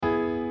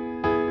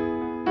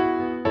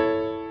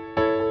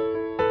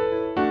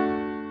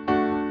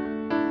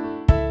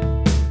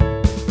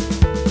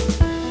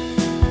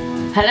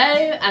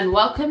Hello and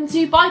welcome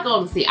to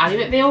Bygones, the Ally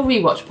McBeal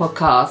rewatch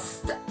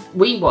podcast.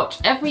 We watch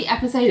every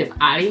episode of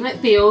Ally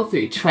McBeal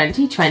through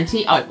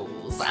 2020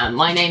 eyeballs. And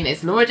my name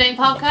is Laura Jane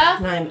Parker.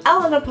 And I'm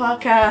Eleanor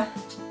Parker.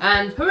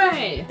 And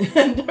hooray!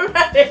 And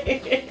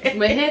hooray!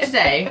 We're here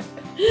today.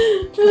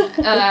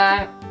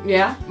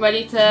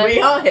 Ready to...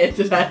 We are here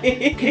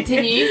today.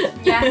 Continue.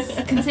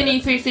 Yes,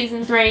 continue through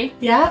season 3.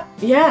 Yeah.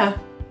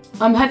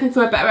 I'm hoping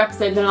for a better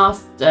episode than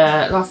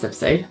last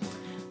episode.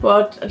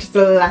 Well, just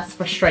a less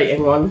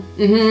frustrating one.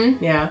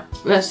 Mm-hmm. Yeah.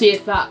 Let's see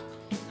if that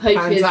hope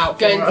Pans is out for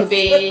going to us.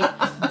 be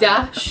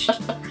dashed.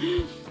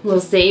 We'll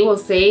see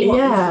what Yeah.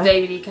 Mr.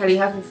 David E. Kelly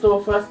has in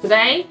store for us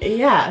today.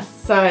 Yeah,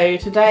 so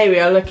today we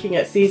are looking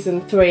at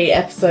season 3,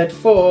 episode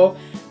 4,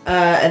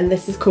 and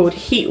this is called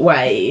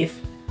Heatwave.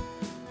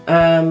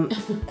 Have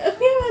you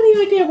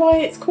any idea why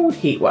it's called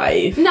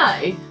Heatwave?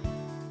 No.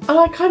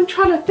 I'm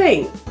trying to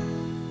think.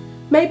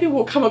 Maybe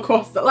we'll come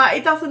across that.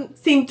 It doesn't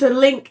seem to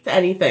link to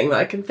anything that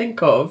I can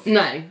think of.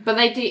 No, but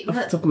they do. Off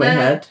the top of my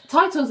head.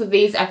 Titles of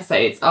these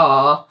episodes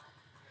are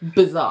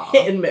bizarre.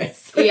 Hit and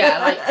miss.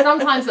 Yeah,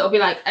 sometimes it'll be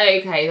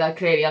okay, I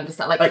clearly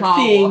understand. Like car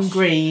seeing wash.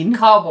 green.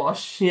 Car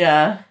wash.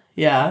 Yeah.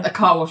 A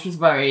car wash was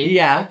very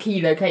a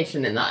key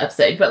location in that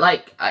episode. But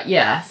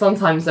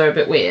sometimes they're a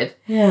bit weird.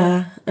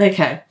 Yeah.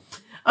 Okay.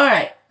 All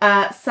right.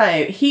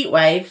 So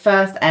Heatwave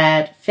first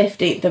aired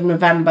 15th of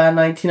November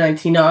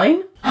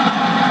 1999.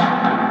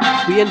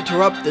 We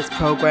interrupt this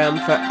program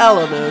for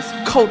Eleanor's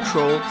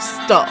cultural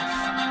stuff.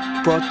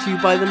 Brought to you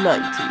by the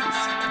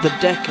 90s. The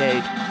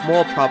decade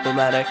more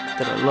problematic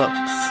than it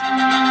looks.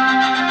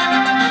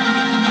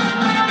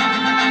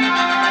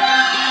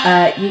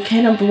 UK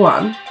number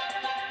 1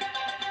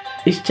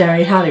 is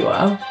Jerry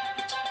Halliwell.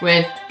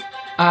 With,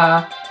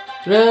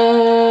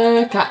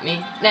 look at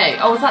me.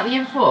 No, was that the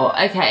year before?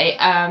 Okay,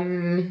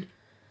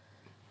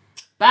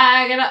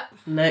 bag it up.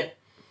 No.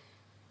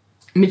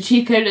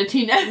 Michiko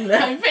Latino.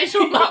 I'm pretty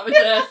sure that was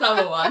a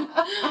summer one.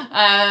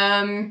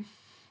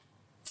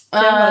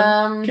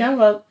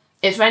 Come on.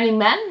 It's Raining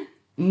Men.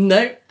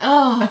 No.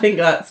 Oh. I think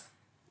that's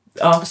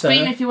after.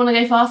 Scream if you want to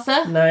go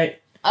faster. No.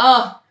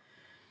 Oh.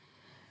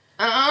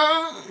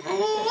 I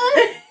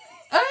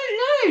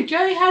don't know.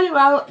 Jerry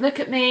Halliwell, look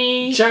at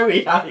me.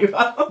 Jerry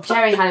Halliwell.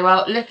 Jerry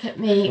Halliwell, look at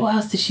me. What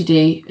else did she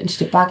do? And she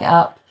did Bag It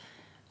Up.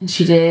 And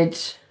she did...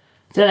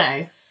 don't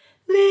know.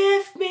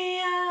 Lift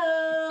me up.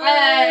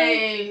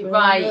 Hey,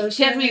 right.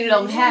 She had really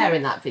long hair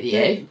in that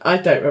video. I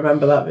don't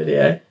remember that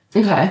video.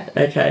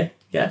 Okay.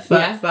 Yes,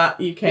 that's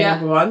that UK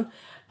number 1.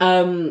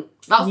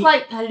 That's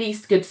her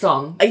least good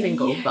song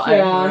single that I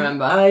can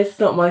remember. It's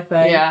not my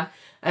thing. Yeah.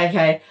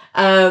 Okay.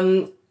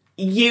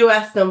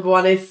 US number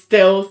 1 is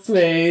Still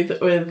Smooth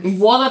with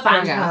What a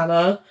banger.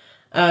 Santana,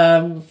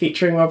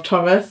 featuring Rob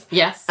Thomas.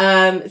 Yes.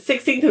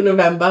 16th of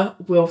November,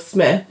 Will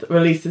Smith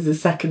releases his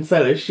second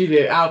solo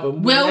studio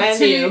album,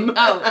 Millennium.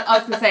 I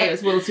was going to say it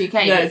was Will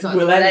 2K. No, it's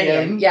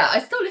Millennium. Yeah, I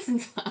still listen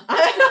to that.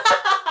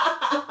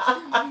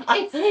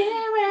 It's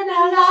here and I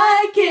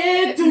like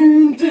it.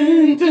 Dun,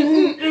 dun,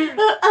 dun.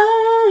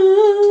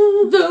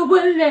 The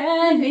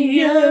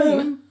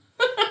Millennium.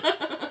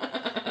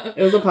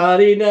 It was a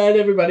party night,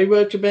 everybody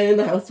worshiping,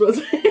 the house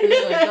was...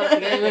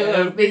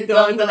 Everybody's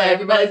going till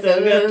everybody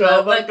said it was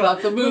 12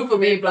 o'clock, so move for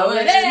me, blow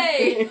it,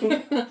 hey!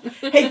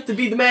 Hate to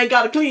be the man,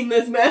 gotta clean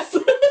this mess.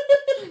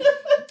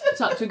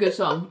 Such a good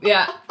song.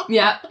 Yeah.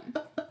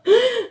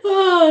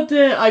 Oh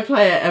dear, I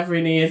play it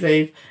every New Year's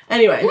Eve.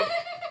 Anyway,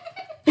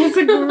 it's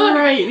a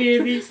great New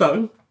Year's Eve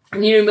song.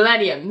 New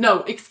Millennium.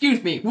 No,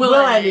 excuse me.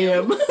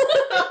 Millennium.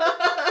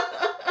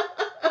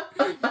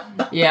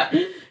 Yeah.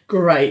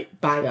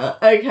 Great banger.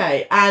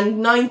 Okay, and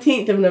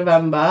 19th of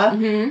November,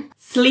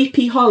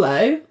 Sleepy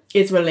Hollow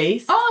is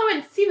released. Oh, I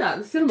went to see that at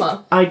the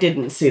cinema. I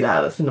didn't see that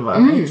at the cinema.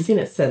 I've seen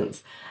it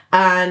since.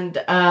 And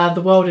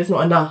The World Is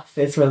Not Enough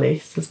is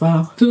released as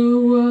well. The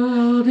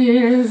world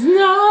is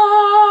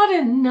not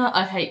enough.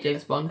 I hate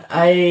James Bond.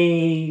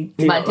 I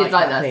did like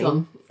that thing.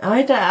 song.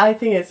 I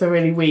think it's a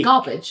really weak...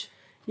 Garbage.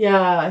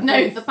 Yeah.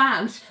 The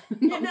band.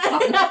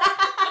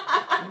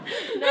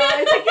 No,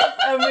 I think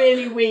it's a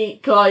really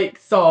weak,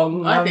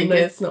 song. I think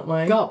it's not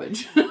my...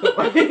 garbage. I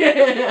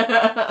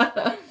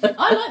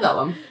like that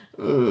one.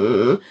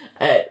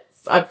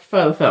 I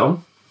prefer the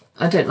film.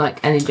 I don't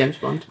like any James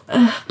Bond.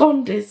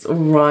 Bond is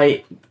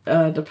alright,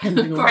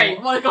 depending on Great,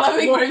 what a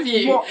glowing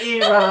review. what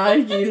era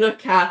you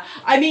look at.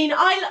 I mean,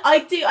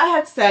 I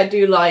have to say I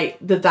do like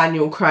the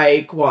Daniel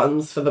Craig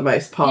ones for the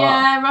most part.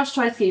 Yeah, Rush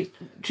tries to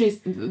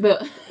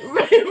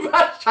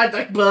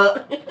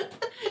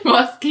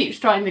Russ keeps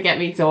trying to get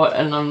me to it,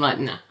 and I'm like,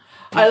 nah.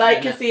 I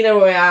like Casino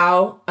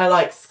Royale. I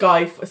like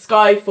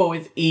Skyfall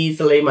is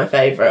easily my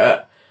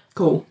favourite.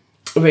 Cool.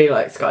 I really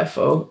like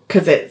Skyfall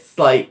because it's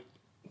like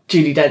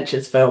Judi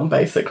Dench's film,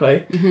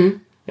 basically,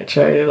 which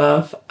I really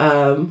love.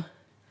 I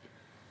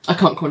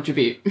can't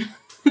contribute.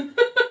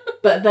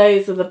 But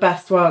those are the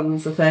best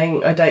ones, I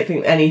think. I don't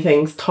think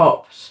anything's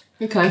topped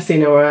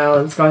Casino Royale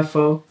and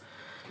Skyfall.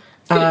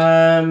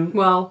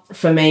 Well,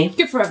 for me.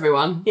 Good for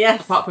everyone.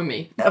 Yes. Apart from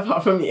me.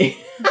 Apart from you.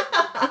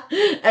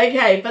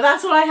 Okay, but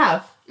that's all I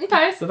have.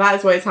 Okay. So that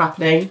is what is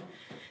happening.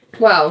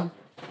 Well,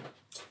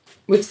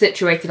 we've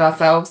situated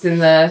ourselves in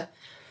the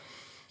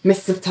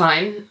mists of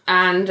time.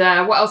 And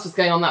what else was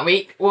going on that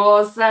week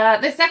was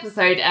this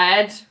episode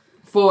aired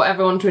for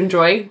everyone to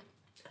enjoy.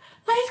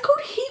 Like, it's called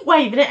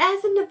Heatwave and it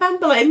airs in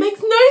November. Like, it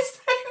makes no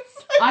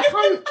sense. I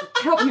can't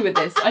help you with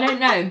this. I don't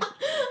know.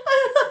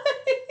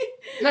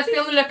 Let's be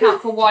on the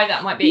lookout for why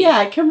that might be.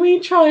 Yeah, can we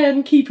try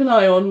and keep an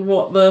eye on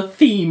what the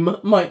theme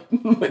might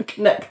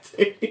connect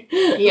to?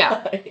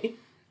 Yeah.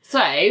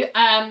 So,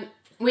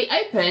 we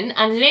open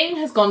and Ling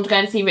has gone to go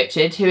and see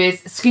Richard, who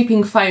is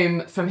scooping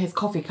foam from his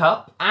coffee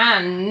cup,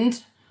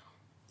 and...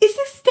 Is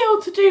this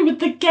still to do with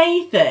the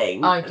gay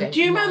thing? I don't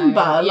Do you know.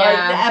 remember? Yeah. Like,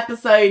 the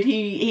episode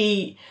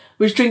he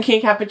was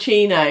drinking a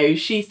cappuccino,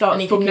 she starts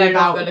And he can talking no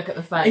about... longer look at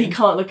the phone. He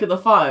can't look at the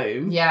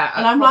phone. Yeah,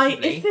 And I'm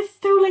possibly. like, is this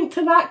still linked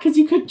to that? Because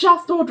you could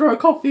just order a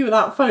coffee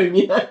without phone,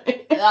 you know?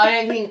 I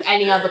don't think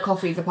any other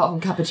coffees apart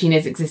from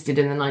cappuccinos existed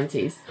in the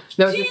 90s.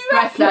 There was Do you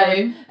espresso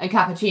reckon? and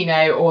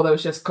cappuccino, or there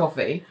was just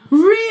coffee.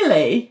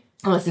 Really?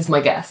 Oh, this is my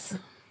guess.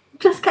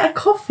 Just get a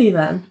coffee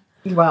then.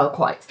 Well,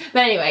 quite.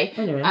 But anyway.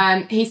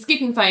 Anyway. He's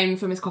scooping foam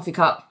from his coffee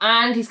cup,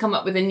 and he's come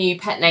up with a new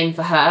pet name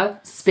for her,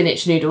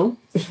 Spinach Noodle.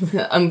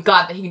 I'm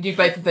glad that he can do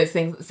both of those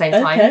things at the same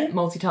time, Okay.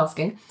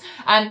 multitasking.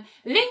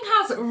 Ling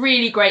has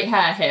really great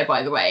hair here,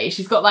 by the way.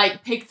 She's got,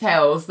 like,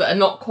 pigtails that are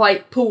not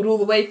quite pulled all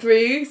the way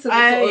through, so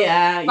they're sort of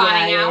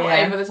fanning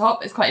out over the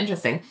top. It's quite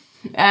interesting.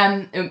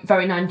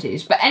 Very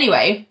 90s. But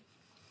anyway,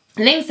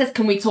 Ling says,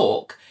 "Can we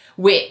talk?"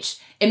 Which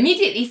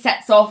immediately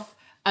sets off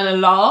an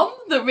alarm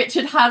that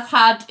Richard has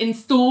had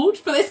installed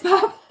for this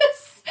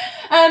purpose.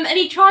 And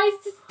he tries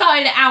to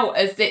style it out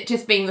as it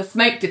just being the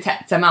smoke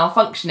detector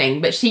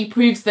malfunctioning, but she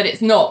proves that it's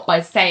not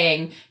by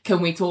saying, "Can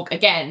we talk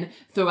again?"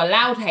 through a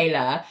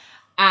loudhailer.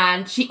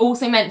 And she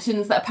also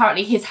mentions that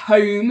apparently his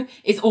home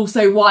is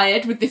also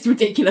wired with this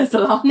ridiculous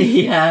alarm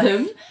Yeah.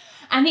 system.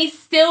 And he's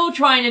still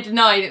trying to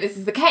deny that this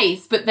is the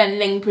case, but then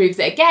Ling proves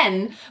it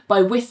again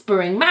by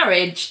whispering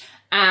marriage,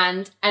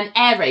 and an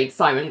air raid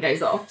siren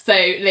goes off. So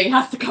Ling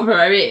has to cover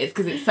her ears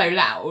because it's so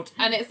loud.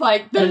 And it's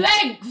like the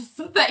lengths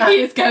that he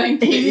is going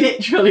to. He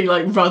literally,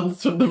 like,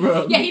 runs from the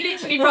room. Yeah, he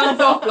literally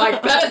runs off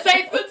like, "Better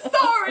safe than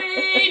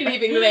sorry,"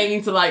 leaving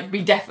Ling to, like,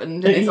 be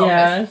deafened in his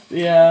office.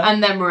 Yeah.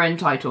 And then we're in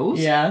titles.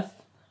 Yes.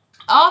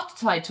 After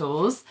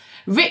titles,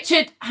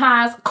 Richard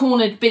has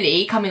cornered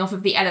Billy coming off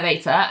of the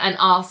elevator and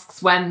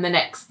asks when the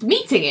next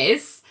meeting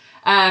is.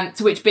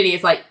 To which Billy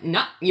is like,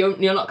 "No,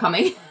 you're not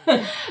coming."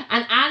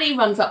 And Ali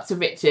runs up to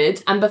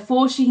Richard, and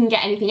before she can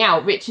get anything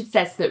out, Richard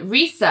says that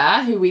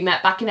Risa, who we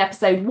met back in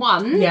episode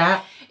 1,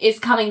 is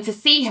coming to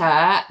see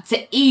her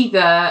to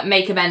either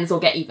make amends or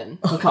get even.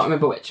 I can't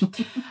remember which.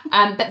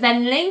 But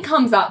then Ling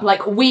comes up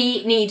like,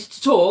 "We need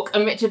to talk,"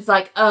 and Richard's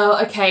like,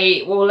 "Oh,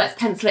 okay, well, let's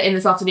pencil it in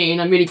this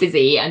afternoon. I'm really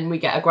busy," and we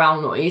get a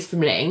growl noise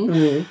from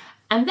Ling.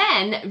 And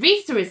then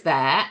Risa is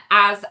there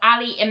as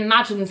Ali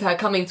imagines her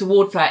coming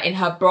towards her in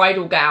her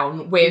bridal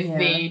gown with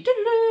the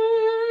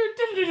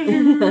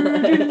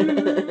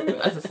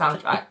as a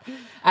soundtrack.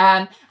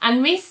 And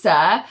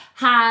Risa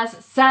has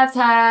served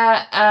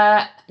her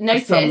a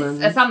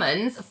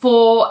summons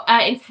for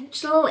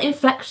intentional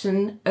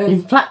infliction of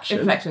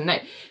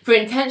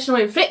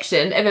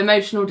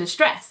emotional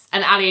distress.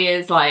 And Ali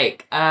is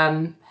like,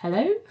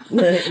 "Hello?"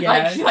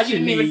 Like you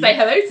didn't even say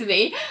hello to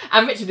me.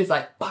 And Richard is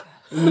like, "Bugger."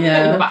 In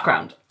the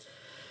background.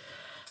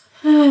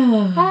 So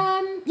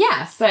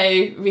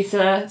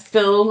Risa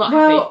still not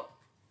happy.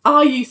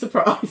 Are you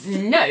surprised?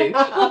 No.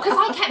 Well, because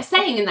I kept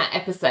saying in that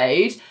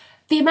episode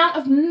the amount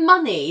of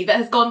money that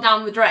has gone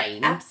down the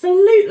drain.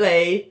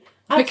 Absolutely.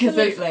 Because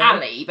of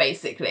Ali,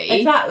 basically.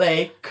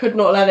 Exactly. Could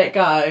not let it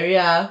go,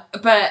 yeah.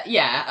 But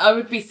yeah, I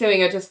would be suing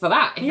her just for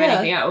that, if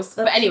anything else.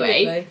 Absolutely. But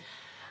anyway,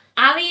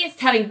 Ali is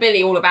telling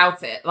Billy all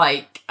about it,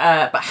 like,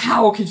 but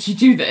how could she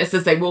do this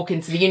as they walk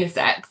into the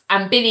unisex?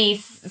 And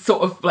Billy's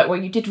sort of like, "Well,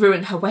 you did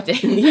ruin her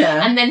wedding."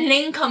 Yeah. And then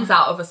Ling comes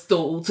out of a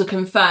stall to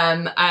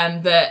confirm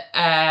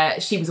that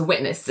she was a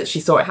witness, that she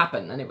saw it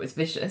happen and it was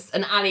vicious.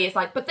 And Ali is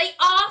like, "But they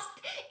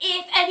asked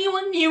if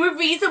anyone knew a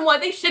reason why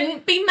they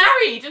shouldn't be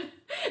married." And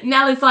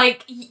Nell is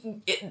like,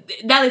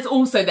 Nell is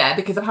also there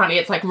because apparently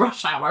it's like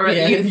rush hour at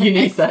the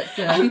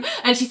unisex.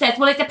 And she says,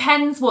 "Well, it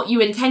depends what you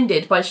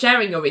intended by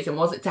sharing your reason.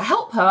 Was it to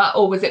help her,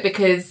 or was it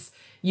because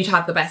you'd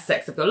had the best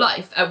sex of your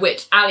life?" At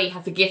which Ali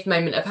has a gift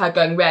moment of her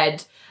going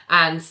red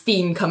and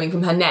steam coming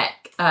from her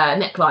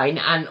neckline,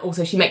 and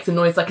also she makes a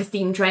noise like a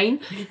steam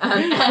train.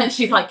 And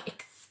she's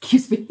like,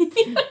 "Excuse me."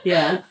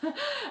 Yeah.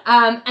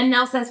 And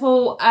Nell says,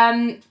 "Well,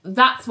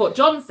 that's what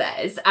John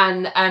says."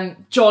 And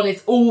John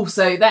is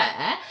also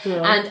there.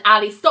 Yeah. And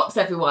Ali stops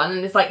everyone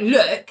and is like,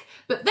 "Look."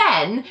 But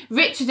then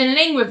Richard and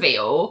Ling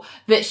reveal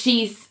that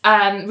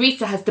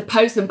Risa has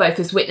deposed them both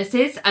as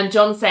witnesses, and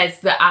John says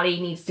that Ali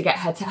needs to get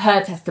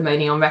her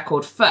testimony on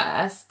record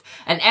first.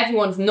 And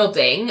everyone's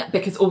nodding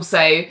because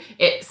also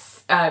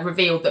it's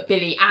revealed that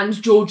Billy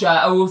and Georgia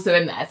are also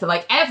in there. So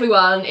like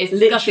everyone is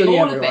discussing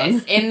all of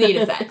this in the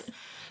unisex.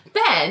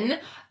 Then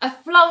a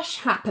flush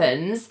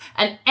happens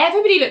and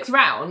everybody looks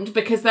round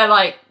because they're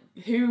like,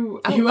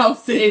 who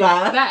else is there?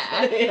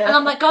 Yeah. And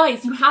I'm like,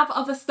 guys, you have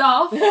other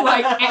staff,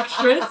 like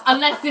extras,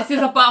 unless this is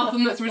a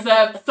bathroom that's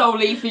reserved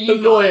solely for you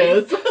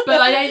lawyers.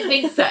 But I don't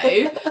think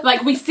so.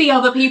 Like, we see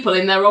other people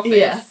in their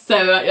office,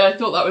 so I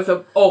thought that was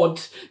an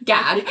odd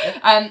gag.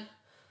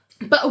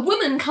 But a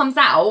woman comes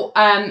out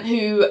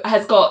who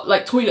has got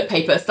like toilet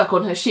paper stuck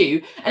on her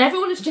shoe, and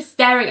everyone is just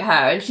staring at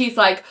her, and she's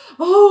like,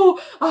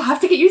 "Oh, I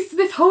have to get used to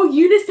this whole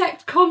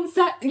unisex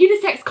concept."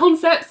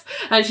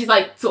 And she's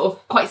like sort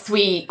of quite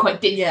sweet,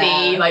 quite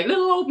ditzy, like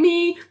little old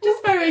me,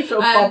 just very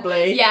sort of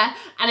bubbly. Yeah,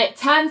 and it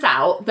turns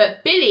out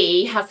that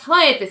Billy has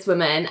hired this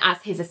woman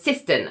as his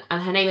assistant,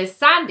 and her name is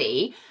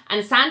Sandy.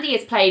 And Sandy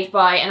is played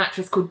by an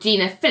actress called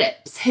Gina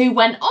Phillips, who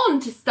went on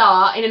to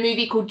star in a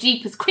movie called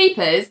Jeepers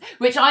Creepers,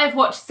 which I have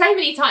watched so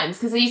many times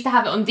because I used to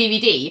have it on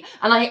DVD,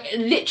 and I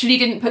literally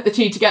didn't put the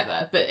two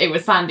together, but it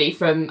was Sandy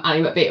from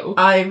Ally McBeal.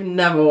 I've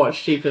never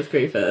watched Jeepers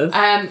Creepers.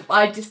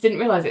 I just didn't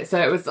realise it, so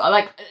it was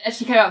like, as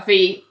she came out for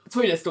the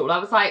toilet stall, I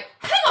was like,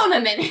 hang on a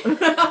minute.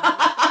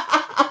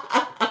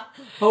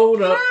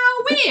 Hold up.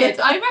 How weird.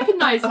 I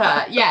recognise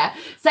her. Yeah.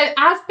 So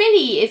as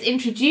Billy is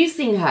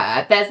introducing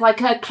her, there's like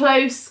a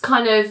close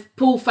kind of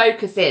pull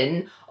focus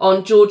in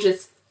on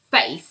Georgia's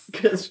face.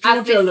 Because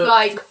Georgia looks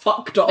like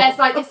fucked off. There's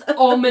like this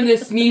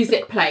ominous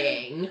music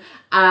playing.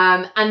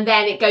 And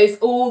then it goes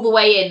all the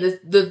way in,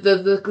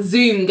 the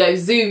zoom goes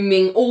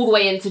zooming all the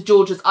way into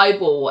Georgia's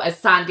eyeball as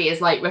Sandy is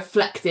like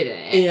reflected in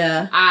it.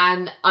 Yeah.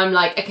 And I'm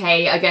like,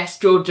 okay, I guess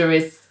Georgia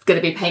is going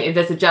to be painted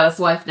as a jealous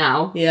wife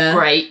now. Yeah.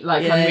 Great.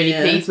 Like, I'm really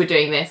pleased we're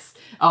doing this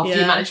after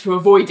you managed to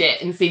avoid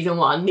it in season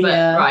 1.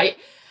 But, right.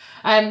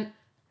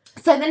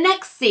 So the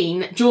next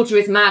scene, Georgia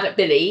is mad at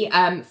Billy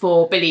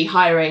for Billy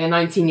hiring a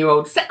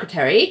 19-year-old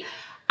secretary.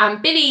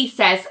 And Billy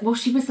says, well,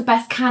 she was the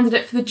best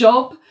candidate for the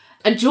job.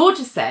 And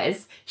Georgia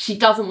says she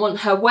doesn't want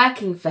her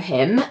working for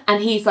him.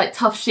 And he's like,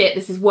 tough shit,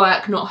 this is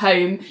work, not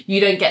home. You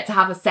don't get to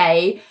have a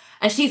say.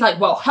 And she's like,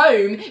 well,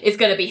 home is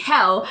going to be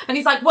hell. And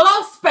he's like, well,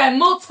 I'll spend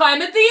more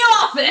time at the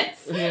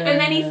office. Yeah. And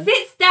then he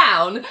sits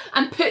down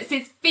and puts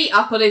his feet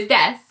up on his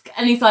desk.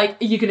 And he's like,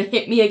 are you going to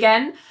hit me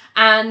again?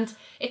 And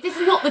if this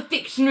is not the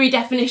dictionary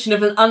definition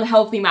of an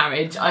unhealthy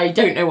marriage, I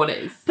don't know what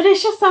is. But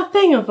it's just that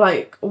thing of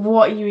like,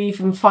 what are you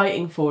even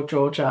fighting for,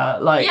 Georgia?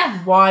 Like,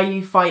 why are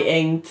you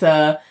fighting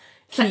to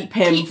keep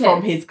him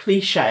from his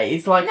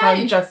cliches? Like, no.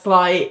 I'm just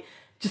like,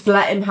 just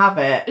let him have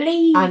it.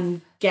 Leave.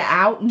 And get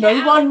out.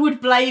 No one would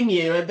blame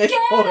you at this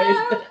point.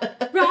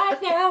 Out right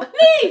now.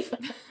 Leave.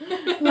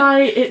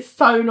 Like, it's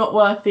so not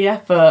worth the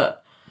effort.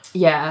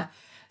 Yeah.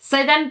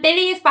 So then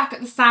Billy is back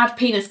at the Sad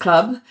Penis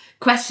Club,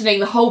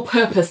 questioning the whole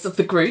purpose of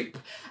the group.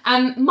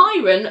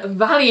 Myron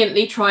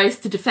valiantly tries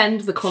to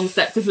defend the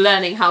concept of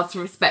learning how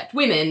to respect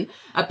women.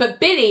 But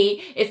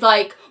Billy is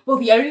like, well,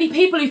 the only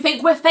people who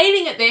think we're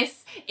failing at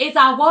this is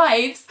our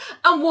wives.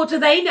 And what do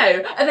they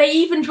know? Are they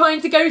even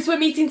trying to go to a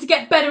meeting to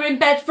get better in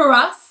bed for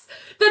us?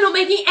 They're not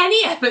making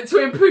any effort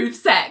to improve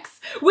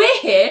sex. We're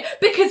here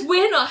because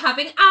we're not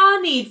having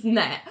our needs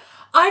met.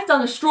 I've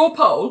done a straw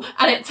poll,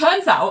 and it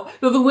turns out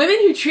that the women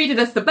who treated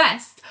us the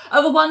best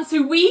are the ones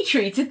who we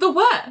treated the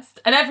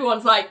worst. And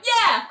everyone's like,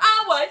 yeah,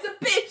 our wives are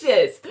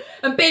bitches.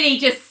 And Billy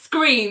just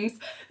screams,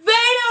 they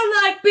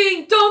don't like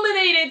being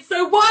dominated,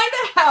 so why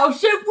the hell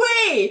should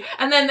we?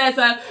 And then there's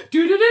a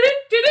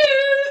do-do-do-do-do-do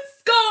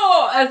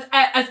score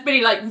as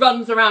Billy like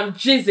runs around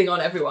jizzing on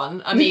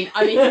everyone. I mean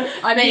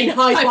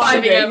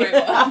high-fiving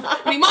everyone.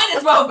 I mean, might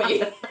as well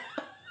be.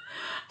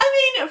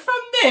 I mean,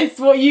 from this,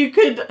 what you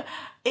could...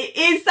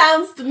 It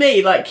sounds to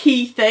me like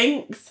he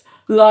thinks,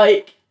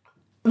 like,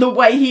 the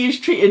way he has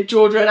treated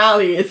Georgia and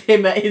Ali is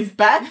him at his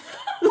best.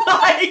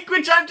 Like,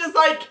 which I'm just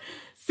like,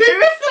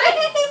 seriously?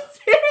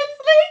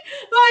 Seriously?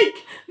 Like,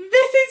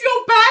 this is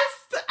your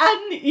best?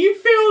 And you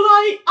feel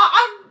like,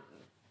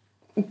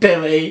 I'm...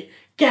 Billy,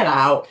 get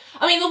out.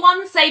 I mean, the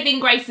one saving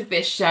grace of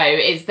this show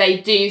is they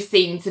do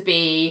seem to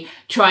be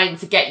trying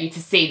to get you to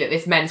see that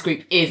this men's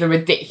group is a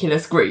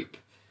ridiculous group.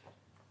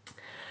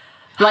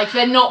 Like,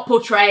 they're not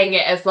portraying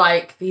it as,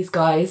 like, these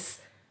guys,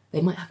 they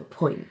might have a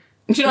point.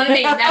 Do you know what I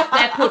mean?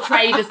 They're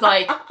portrayed as,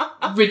 like,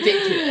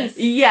 ridiculous.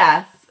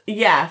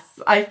 Yes.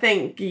 I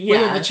think,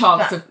 with all the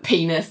chants of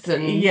penis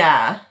and...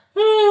 Yeah.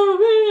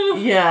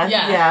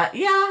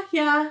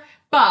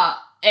 But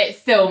it's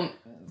still...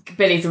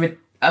 Billy's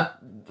a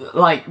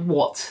like,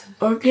 what?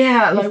 Oh,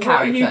 yeah. Like, what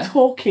are you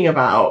talking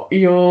about?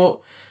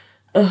 You're...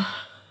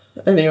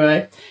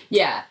 Anyway.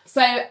 Yeah.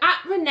 So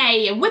at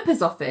Renee and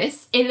Whipper's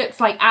office, it looks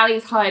like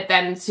Ali's hired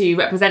them to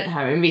represent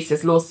her in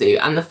Risa's lawsuit,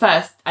 and the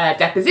first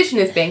deposition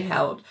is being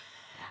held.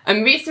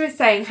 And Risa is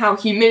saying how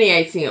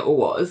humiliating it all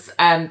was,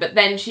 but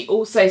then she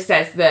also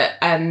says that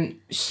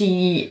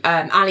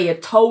Ali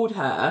had told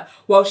her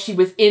while she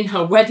was in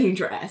her wedding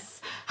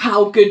dress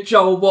how good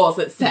Joel was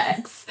at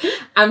sex,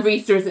 and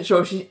Risa isn't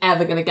sure if she's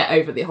ever going to get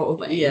over the whole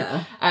thing.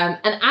 Yeah. And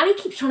Ali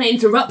keeps trying to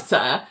interrupt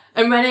her,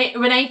 and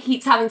Renee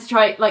keeps having to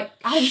try, like,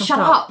 Ali, shut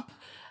up.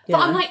 Yeah.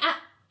 But I'm like,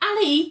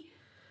 Ali,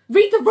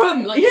 read the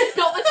room. Like, it's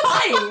not the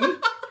time.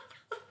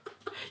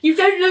 You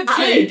don't look good.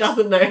 Ali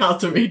doesn't know how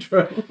to read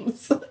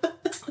rooms.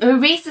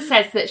 Marisa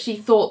says that she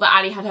thought that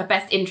Ali had her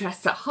best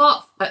interests at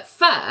heart at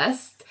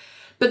first,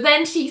 but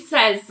then she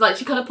says, like,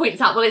 she kind of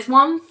points out, well, it's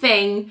one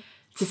thing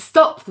to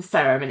stop the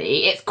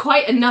ceremony, it's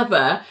quite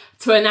another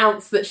to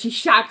announce that she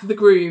shagged the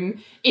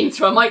groom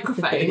into a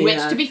microphone,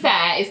 which, to be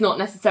fair, is not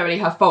necessarily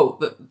her fault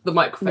that the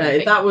microphone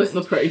No, that was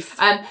the priest.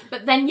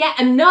 But then yet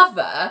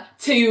another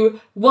to,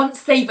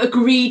 once they've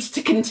agreed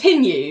to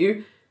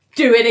continue,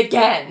 do it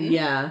again.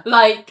 Yeah.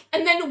 Like,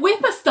 and then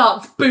Whipper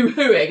starts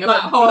boo-hooing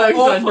about how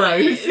awful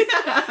it is.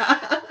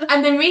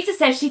 And then Rita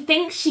says she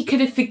thinks she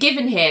could have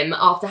forgiven him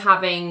after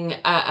having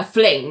a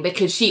fling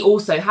because she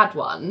also had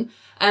one.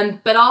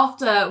 But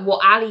after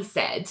what Ali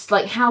said,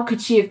 like, how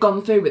could she have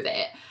gone through with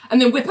it?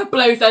 And then Whipper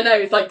blows her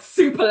nose, like,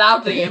 super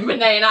loudly, and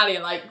Renee and Ali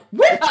are like,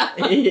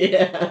 Whipper!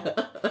 Yeah.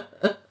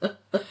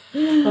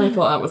 I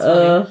thought that was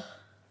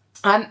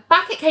funny.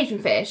 Back at Cajun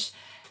Fish,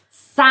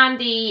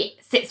 Sandy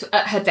sits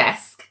at her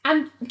desk,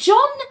 and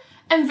John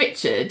and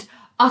Richard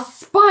are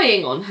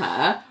spying on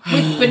her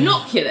with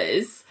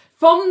binoculars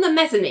from the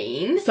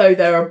mezzanine. So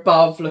they're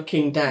above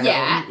looking down.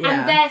 Yeah,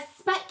 and they're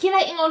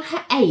speculating on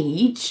her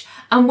age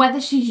and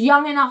whether she's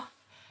young enough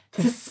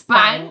to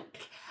spank.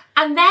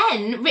 And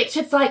then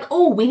Richard's like,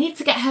 oh, we need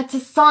to get her to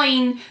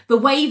sign the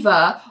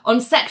waiver on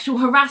sexual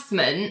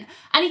harassment.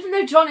 And even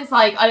though John is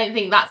like, I don't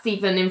think that's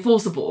even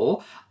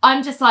enforceable,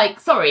 I'm just like,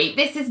 sorry,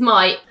 this is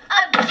my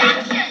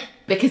objection.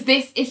 Because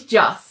this is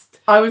just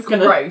I was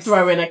going to gross.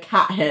 throw in a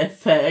cat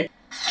hiss here.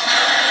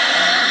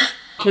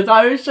 Because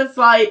I was just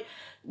like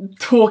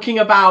talking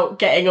about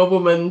getting a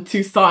woman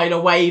to sign a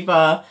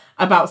waiver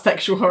about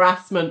sexual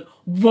harassment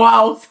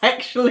while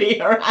sexually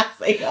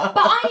harassing her.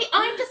 But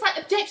I'm just like,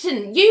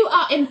 objection, you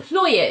are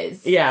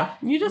employers. Yeah.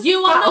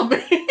 You are not.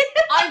 Me.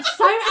 I'm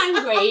so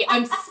angry,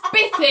 I'm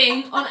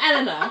spitting on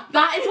Eleanor.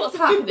 That is what's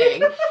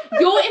happening.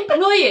 Your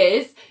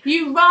employers,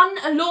 you run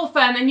a law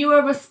firm and you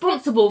are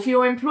responsible for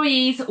your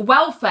employees'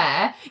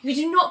 welfare. You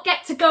do not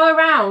get to go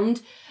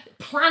around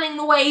planning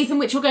the ways in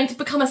which you're going to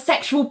become a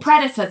sexual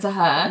predator to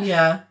her.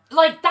 Yeah.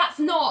 Like, that's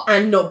not...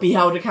 And not be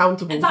held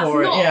accountable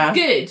for it, yeah. That's not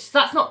good.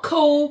 That's not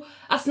cool.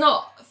 That's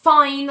not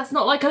fine. That's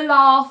not like a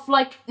laugh.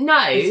 Like,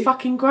 no. It's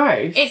fucking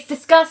gross. It's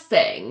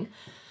disgusting.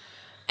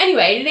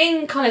 Anyway,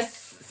 Ling kind of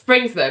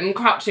springs them,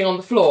 crouching on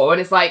the floor,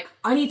 and is like,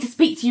 I need to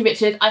speak to you,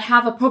 Richard. I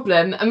have a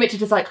problem. And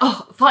Richard is like,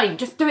 oh, fine,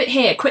 just do it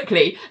here,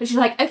 quickly. And she's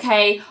like,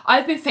 okay,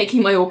 I've been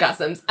faking my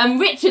orgasms. And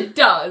Richard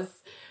does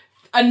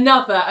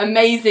another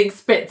amazing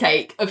spit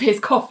take of his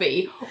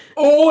coffee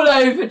all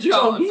over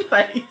John's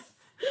face.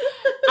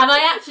 And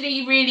I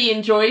actually really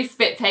enjoy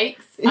spit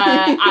takes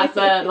as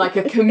a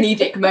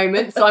comedic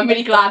moment, so I'm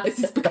really glad this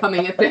is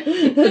becoming a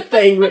thing. The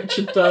thing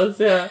Richard does,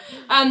 yeah.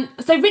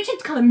 So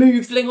Richard kind of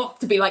moves Ling off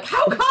to be like,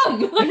 how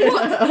come? Like,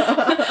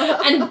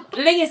 what? And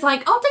Ling is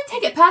like, oh, don't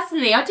take it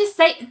personally. I just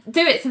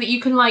do it so that you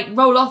can, like,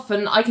 roll off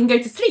and I can go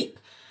to sleep.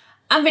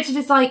 And Richard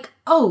is like,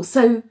 oh,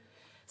 so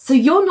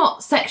you're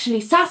not sexually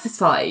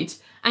satisfied?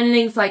 And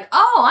Ling's like,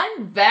 oh,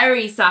 I'm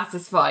very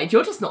satisfied.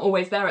 You're just not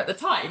always there at the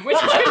time. Which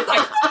I was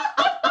like...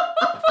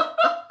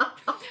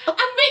 And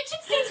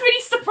Richard seems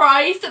really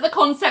surprised at the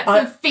concept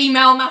of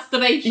female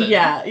masturbation.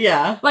 Yeah,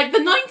 yeah. Like, the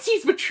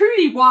 90s were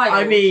truly wild.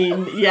 I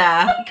mean,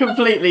 yeah,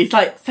 completely. It's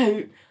like,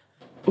 so,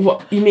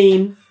 what, you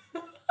mean,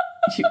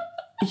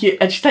 you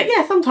and she's like,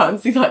 yeah,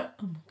 sometimes. He's like,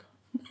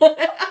 oh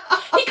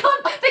my God.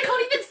 They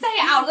can't even say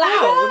it out loud.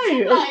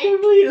 I know, it's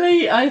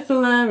completely, it's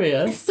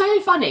hilarious. It's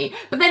so funny.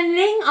 But then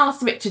Ling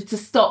asks Richard to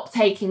stop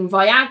taking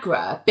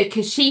Viagra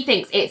because she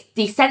thinks it's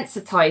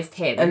desensitised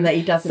him. And that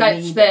he doesn't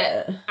need such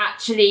that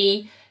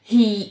actually...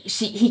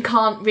 He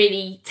can't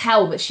really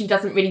tell that she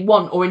doesn't really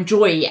want or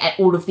enjoy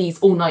all of these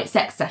all-night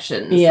sex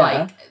sessions. Yeah.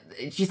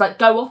 Like, she's like,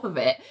 go off of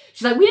it.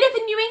 She's like, we live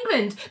in New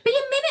England. Be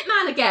a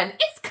Minuteman again.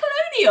 It's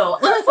colonial.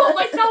 I'll sort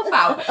myself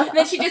out. And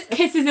then she just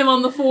kisses him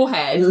on the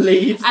forehead.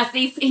 Leaves. As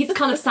he's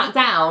kind of sat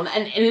down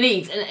and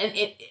leaves. And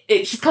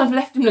she's kind of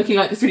left him looking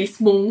like this really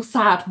small,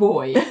 sad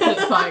boy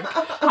that's like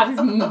had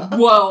his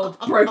world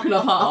broken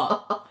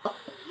apart.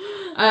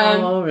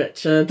 Oh,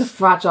 Richard. The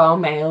fragile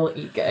male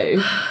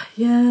ego.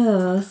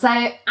 Yeah. So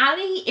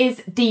Ali is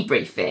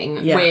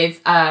debriefing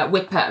with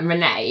Whipper and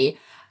Renee,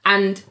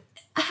 and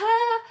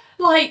her,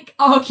 like,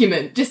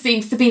 argument just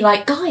seems to be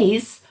like,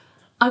 guys,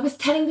 I was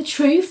telling the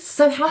truth,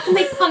 so how can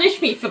they punish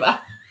me for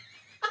that?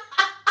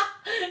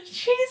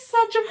 She's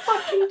such a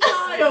fucking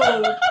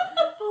child.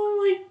 Oh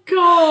my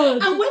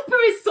God. And Whipper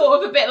is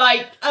sort of a bit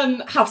like,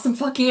 have some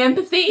fucking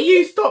empathy.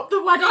 You stopped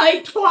the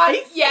wedding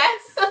twice.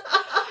 Yes.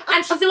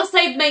 And she also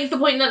makes the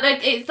point that,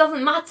 like, it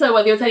doesn't matter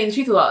whether you're telling the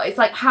truth or not. It's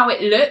like how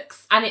it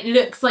looks, and it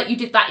looks like you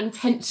did that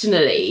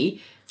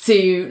intentionally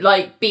to,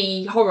 like,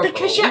 be horrible.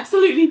 Because she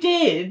absolutely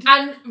did.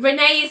 And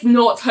Renee is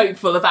not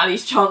hopeful of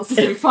Ali's chances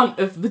in front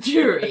of the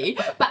jury,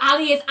 but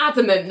Ali is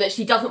adamant that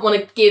she doesn't want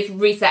to give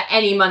Rita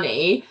any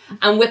money,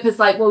 and Whipper's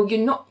like, well, you're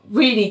not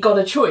really got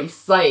a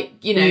choice. Like,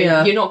 you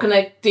know, you're not going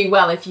to do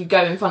well if you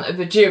go in front of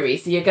a jury,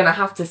 so you're going to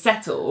have to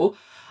settle.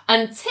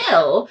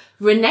 until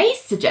Renee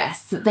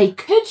suggests that they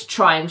could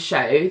try and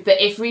show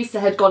that if Risa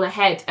had gone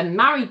ahead and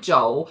married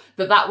Joel,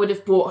 that would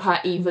have brought her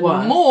even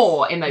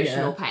more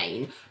emotional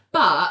pain.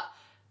 But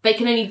they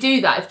can only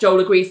do that if Joel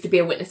agrees to be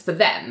a witness for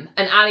them.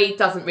 And Ali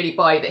doesn't really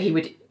buy that he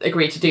would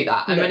agree to do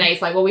that. And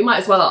Renee's like, well, we might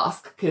as well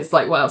ask, because,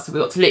 like, what else have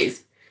we got to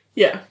lose?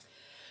 Yeah.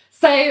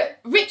 So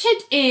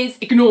Richard is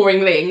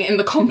ignoring Ling in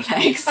the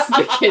complex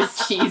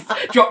because she's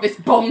dropped this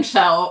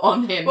bombshell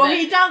on him. Well,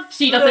 he does.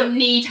 She doesn't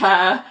need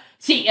her.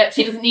 She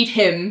doesn't need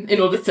him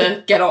in order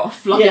to get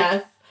off. Like,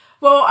 yes.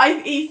 Well,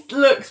 he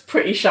looks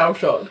pretty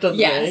shell-shocked, doesn't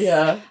he?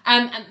 Yeah.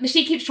 And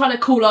she keeps trying to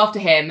call after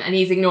him, and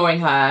he's ignoring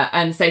her,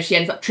 and so she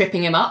ends up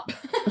tripping him up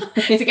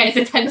to get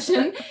his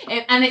attention.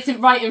 And it's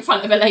right in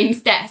front of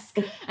Elaine's desk.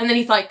 And then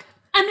he's like,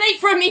 I'm late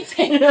for a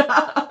meeting.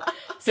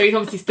 So he's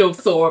obviously still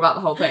sore about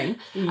the whole thing.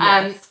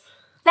 Yes.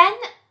 Then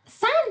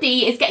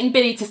Sandy is getting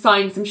Billy to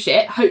sign some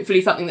shit,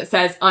 hopefully something that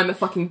says, I'm a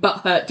fucking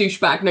butthurt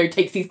douchebag, no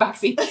takes these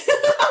backseats.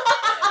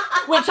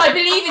 Which I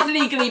believe is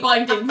legally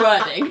binding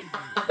wording.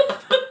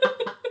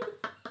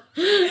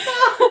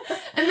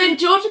 And then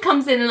Georgia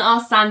comes in and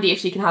asks Sandy if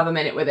she can have a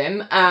minute with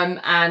him. And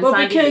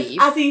Sandy because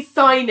leaves. As he's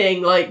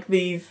signing, like,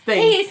 these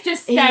things... He is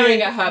just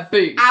staring at her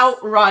boobs.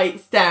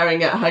 Outright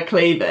staring at her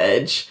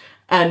cleavage.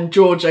 And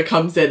Georgia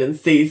comes in and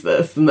sees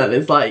this and then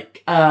is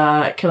like,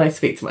 can I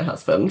speak to my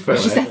husband for a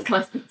moment? She says, can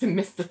I speak to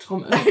Mr.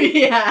 Thomas?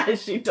 Yeah,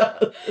 she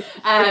does.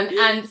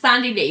 And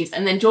Sandy leaves,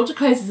 and then Georgia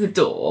closes the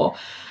door.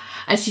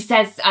 And she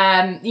says,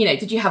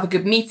 did you have a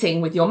good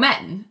meeting with your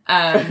men?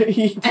 And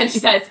she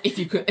says, if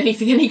you could, and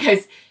he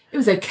goes, it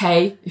was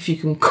okay if you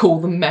can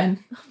call them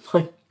men. Oh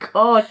my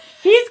God.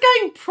 He's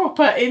going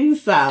proper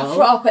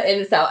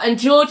incel. And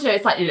Georgia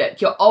is like,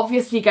 look, you're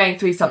obviously going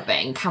through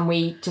something. Can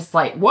we just,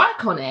 like,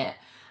 work on it?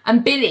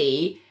 And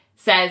Billy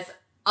says,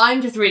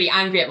 I'm just really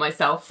angry at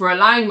myself for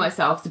allowing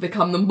myself to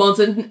become the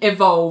modern,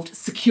 evolved,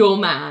 secure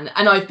man.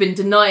 And I've been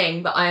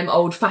denying that I am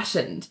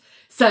old-fashioned.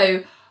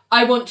 So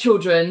I want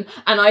children,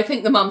 and I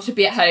think the mum should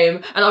be at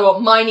home, and I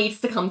want my needs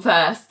to come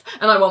first,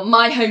 and I want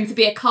my home to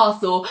be a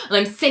castle, and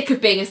I'm sick of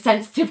being a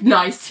sensitive,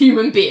 nice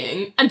human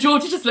being. And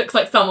Georgia just looks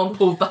like someone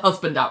pulled the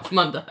husband out from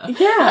under her.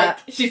 Yeah. Like,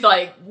 she's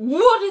like,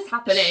 what is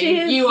happening? She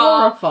is you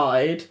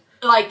horrified. Are,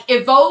 like,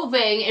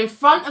 evolving in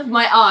front of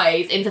my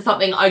eyes into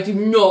something I do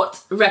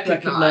not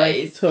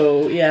recognise at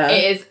all. Yeah.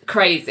 It is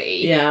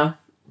crazy. Yeah.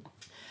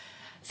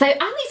 So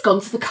Ali's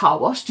gone to the car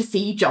wash to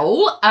see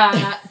Joel.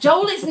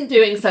 Joel isn't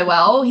doing so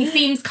well. He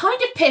seems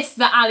kind of pissed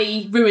that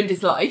Ali ruined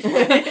his life.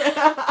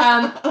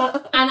 And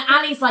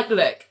Ali's like,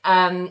 look,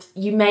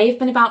 you may have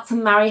been about to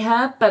marry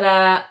her, but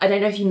I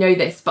don't know if you know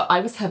this, but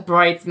I was her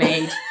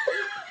bridesmaid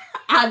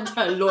and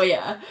her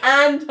lawyer.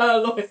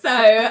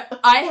 So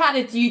I had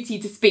a duty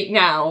to speak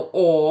now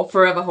or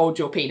forever hold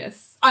your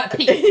penis.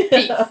 Peace.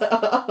 It's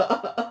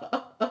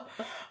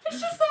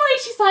just the way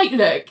she's like,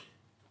 look,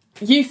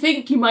 you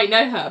think you might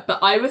know her, but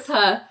I was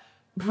her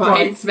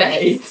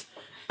bridesmaid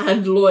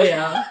and lawyer.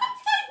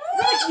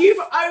 Like, you've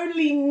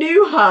only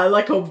knew her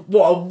like a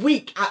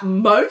week at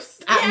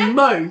most? At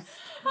most.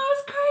 That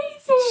was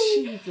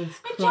crazy. Jesus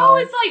Christ. And Joel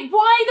is like,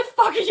 why the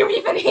fuck are you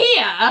even here?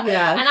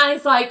 Yeah. And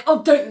Ali's like,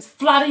 oh, don't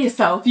flatter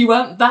yourself. You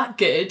weren't that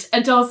good.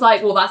 And Joel's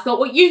like, well, that's not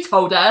what you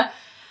told her.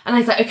 And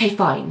Ali's like, okay,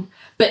 fine.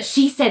 But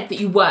she said that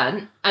you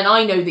weren't, and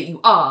I know that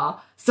you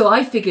are. So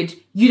I figured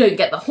you don't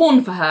get the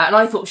horn for her, and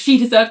I thought she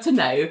deserved to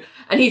know.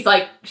 And he's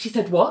like, she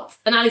said what?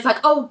 And Ali's like,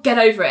 oh, get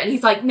over it. And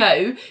he's like,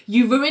 no,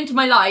 you ruined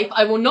my life.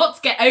 I will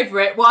not get over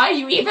it. Why are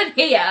you even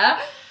here?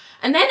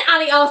 And then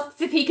Ali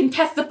asks if he can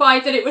testify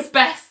that it was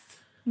best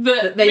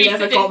that they Risa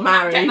never didn't got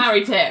married. Get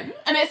married to him.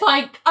 And it's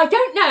like, I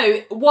don't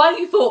know why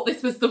you thought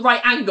this was the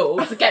right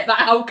angle to get that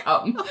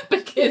outcome,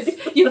 because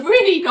you've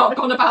really not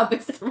gone about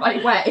this the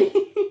right way.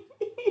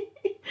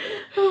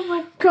 Oh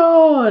my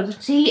God.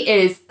 She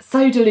is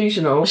so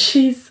delusional.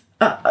 She's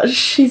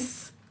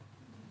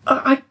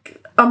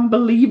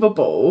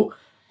unbelievable.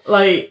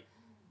 Like,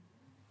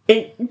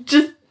 if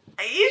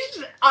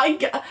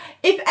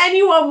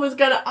anyone was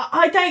gonna,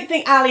 I don't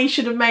think Ali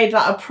should have made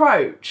that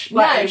approach.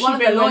 Like, No, if one she'd of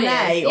the been lawyers,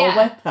 Renee yeah. or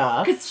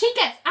Whipper. Because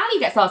Ali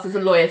gets asked as a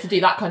lawyer to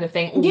do that kind of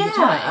thing all the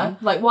time.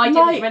 Like, why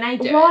didn't Renee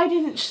do why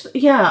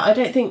it? I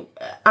don't think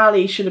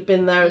Ali should have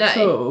been there at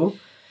all.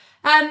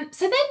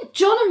 So then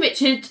John and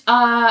Richard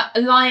are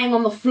lying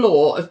on the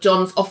floor of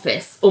John's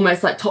office,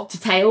 almost like top to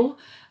tail.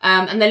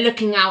 And they're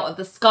looking out at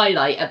the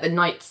skylight, at the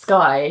night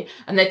sky,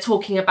 and they're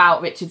talking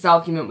about Richard's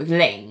argument with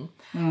Ling.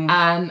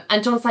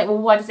 And John's like, well,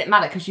 why does it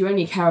matter? Because you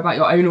only care about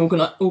your own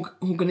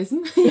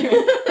organism.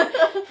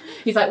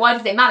 He's like, why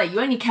does it matter?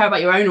 You only care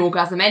about your own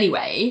orgasm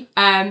anyway.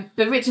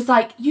 But Richard's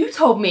like, you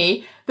told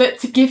me that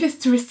to give is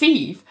to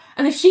receive.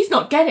 And if she's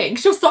not getting,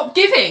 she'll stop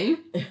giving.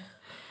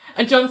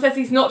 And John says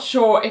he's not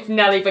sure if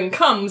Nell even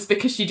comes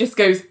because she just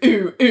goes,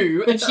 ooh,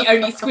 ooh, and she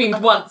only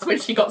screamed once when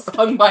she got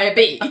stung by a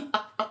bee.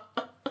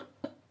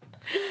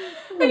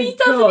 And he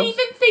doesn't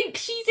even think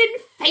she's in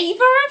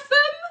favour of them.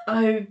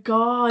 Oh,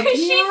 God. Because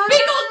she's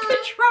big on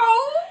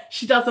control.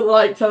 She doesn't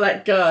like to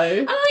let go.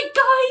 And I'm like,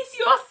 guys,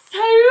 you are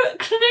so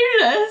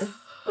clueless.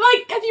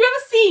 Like, have you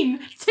ever seen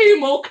two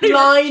more clueless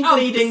Blind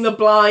chumps? leading the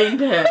blind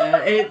here.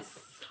 It's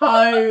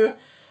so...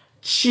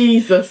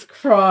 Jesus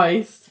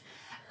Christ.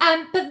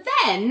 But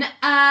then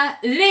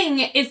Ling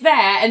is there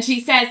and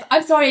she says,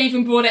 I'm sorry I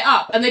even brought it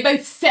up. And they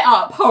both sit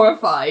up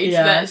horrified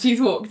that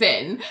she's walked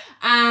in.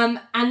 And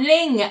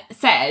Ling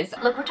says,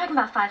 look, we're talking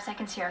about 5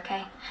 seconds here,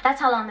 okay? That's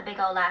how long the big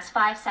O lasts.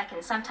 5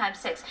 seconds, sometimes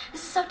 6.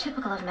 This is so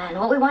typical of men.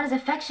 What we want is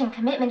affection,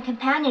 commitment,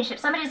 companionship,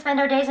 somebody to spend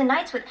our days and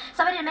nights with,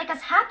 somebody to make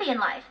us happy in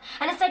life.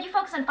 And instead you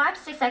focus on 5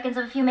 to 6 seconds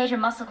of a few major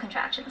muscle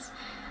contractions.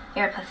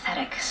 You're a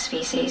pathetic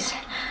species.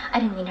 I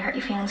didn't mean to hurt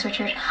your feelings,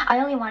 Richard. I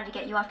only wanted to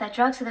get you off that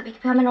drug so that we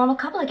could become a normal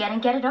couple again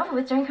and get it over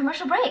with during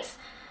commercial breaks.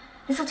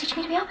 This'll teach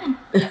me to be open.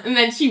 And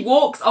then she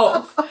walks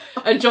off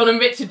and John and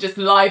Richard just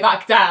lie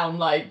back down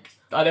like,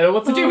 I don't know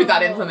what to do with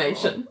that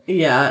information.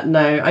 Yeah,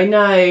 no, I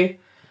know.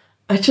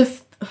 I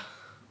just...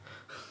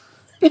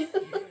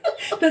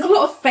 There's a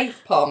lot of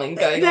face palming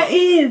going There on.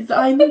 is.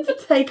 I need to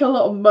take a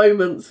lot of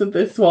moments with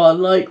this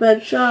one. Like, they're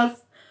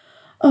just...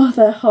 Oh,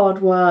 they're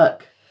hard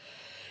work.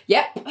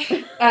 Yep.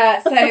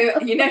 So,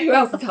 you know who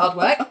else is hard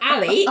work?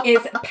 Ali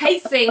is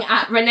pacing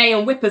at Renee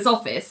and Whipper's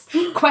office,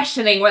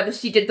 questioning whether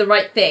she did the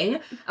right thing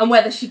and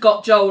whether she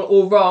got Joel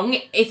all wrong.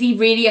 Is he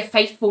really a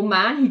faithful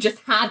man who just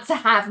had to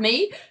have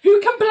me?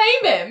 Who can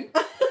blame him?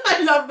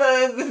 I love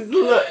this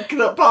look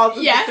that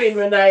passes between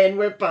Renee and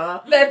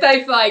Whipper. They're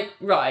both like,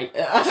 right,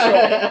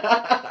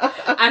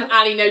 sure. And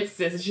Ali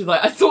notices and she's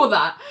like, I saw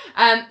that.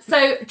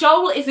 So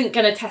Joel isn't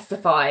going to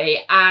testify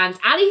and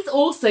Ali's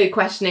also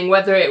questioning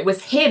whether it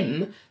was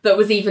him that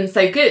was even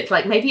so good.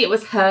 Like, maybe it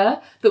was her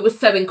that was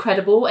so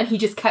incredible and he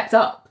just kept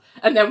up.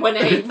 And then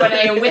Renee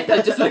and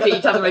Whipper just look at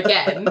each other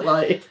again.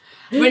 Like...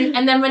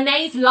 And then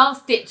Renee's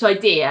last-ditch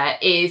idea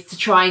is to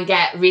try and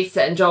get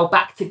Risa and Joel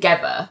back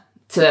together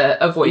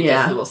to avoid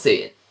this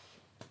lawsuit.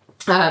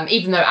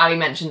 Even though Ali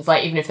mentions,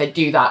 like, even if they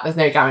do that, there's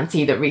no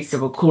guarantee that Risa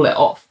will call it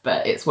off,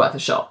 but it's worth a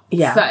shot.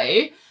 Yeah.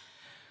 So,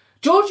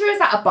 Georgia is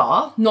at a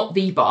bar, not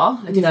the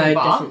bar, a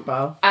different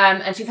bar.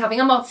 And she's having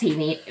a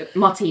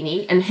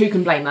martini, and who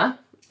can blame her?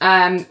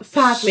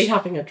 Sadly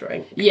having a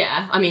drink.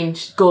 Yeah, I mean,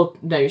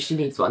 God knows she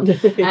needs one.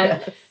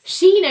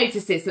 She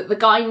notices that the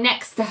guy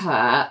next to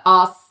her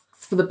asks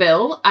for the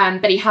bill,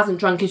 but he hasn't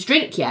drunk his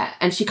drink yet,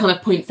 and she kind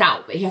of points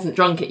out that he hasn't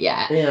drunk it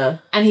yet. Yeah.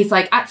 And he's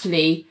like,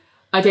 actually,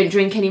 I don't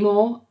drink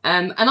anymore.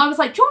 And I was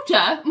like,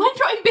 Georgia, mind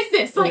your own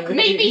business. Like,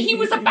 maybe he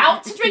was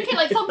about to drink it.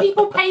 Like, some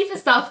people pay for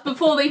stuff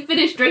before they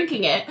finish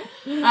drinking it.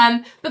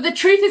 But the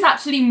truth is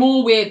actually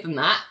more weird than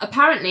that.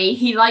 Apparently,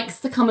 he likes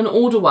to come and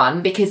order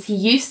one because he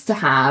used to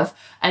have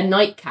a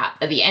nightcap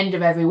at the end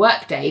of every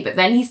workday, but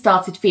then he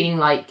started feeling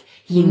like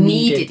he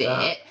needed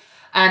it.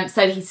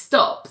 So he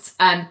stopped,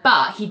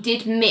 but he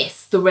did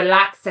miss the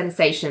relaxed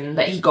sensation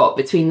that he got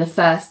between the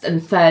first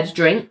and third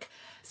drink.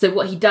 So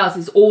what he does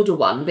is order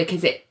one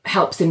because it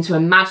helps him to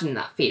imagine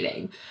that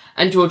feeling.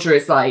 And Georgia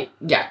is like,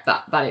 yeah,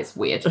 that is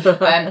weird.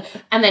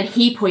 And then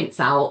he points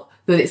out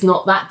that it's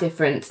not that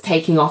different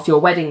taking off your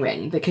wedding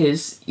ring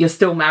because you're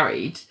still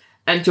married.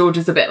 And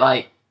Georgia's a bit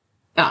like,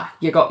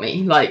 you got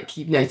me. Like,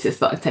 you've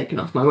noticed that I've taken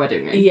off my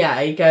wedding ring. Yeah,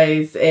 he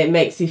goes, it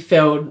makes you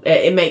feel,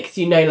 it makes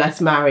you no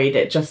less married.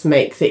 It just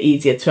makes it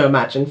easier to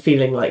imagine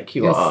feeling like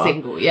you're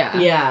single, yeah.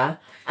 Yeah.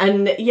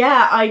 And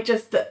yeah,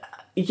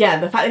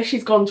 the fact that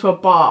she's gone to a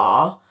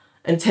bar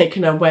and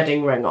taken her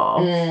wedding ring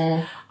off,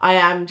 I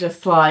am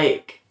just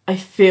like, I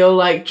feel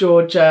like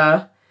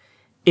Georgia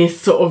is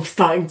sort of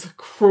starting to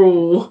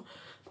crawl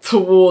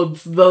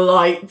towards the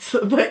light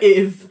that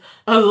is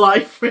a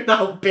life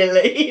without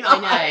Billy. I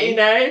know. You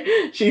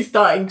know? She's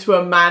starting to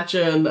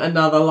imagine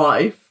another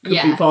life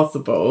could be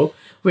possible,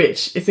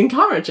 which is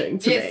encouraging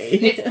to me.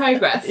 It's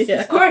progress.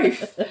 It's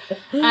growth.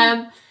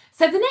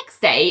 So the next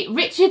day,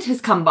 Richard has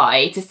come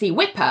by to see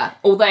Whipper,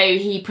 although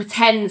he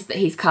pretends that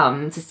he's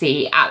come to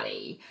see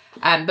Ali.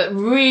 But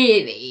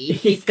really,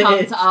 he's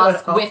come to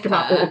ask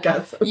Whipper.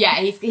 Yeah,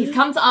 he's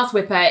come to ask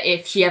Whipper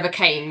if she ever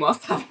came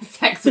whilst having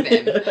sex with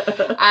him.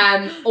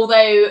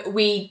 Although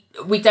we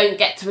don't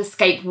get to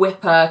escape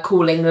Whipper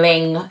calling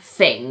Ling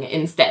Thing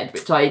instead,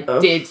 which I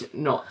did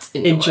not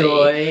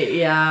enjoy.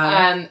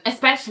 Yeah.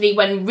 Especially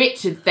when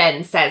Richard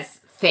then says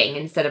Thing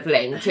instead of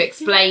Ling to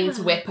explain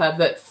to Whipper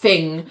that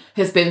Thing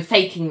has been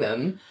faking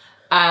them.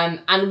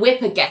 And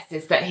Whipper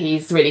guesses that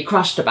he's really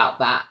crushed about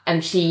that,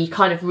 and she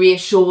kind of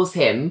reassures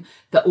him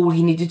that all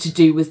he needed to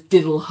do was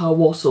diddle her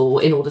wattle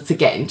in order to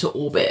get into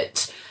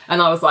orbit.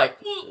 And I was like,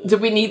 do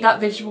we need that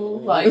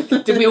visual? Like,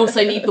 do we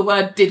also need the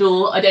word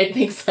diddle? I don't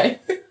think so.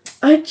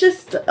 I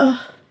just, I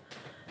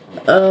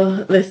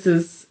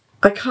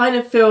kind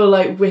of feel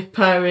like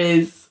Whipper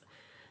is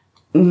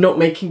not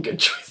making good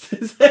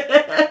choices.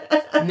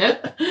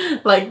 Nope.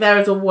 Like, there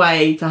is a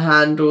way to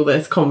handle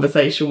this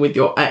conversation with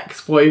your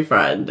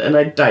ex-boyfriend, and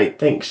I don't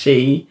think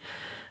she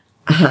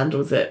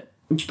handles it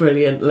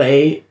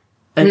brilliantly.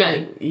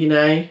 No. You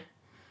know?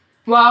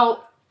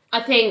 Well,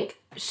 I think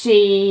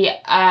she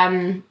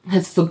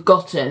has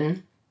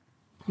forgotten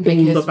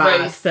because the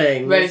bad rose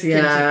things,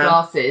 tinted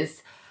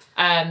glasses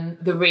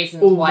the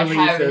reasons All why the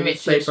her and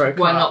reasons they Richard broke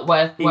were up. not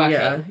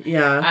working.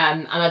 Yeah.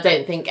 And I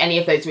don't think any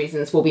of those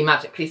reasons will be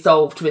magically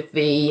solved with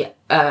the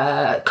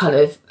kind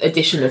of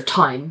addition of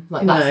time.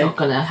 Like, that's No. not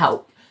going to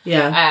help.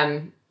 Yeah.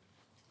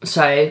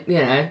 So, you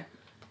know.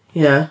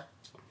 Yeah.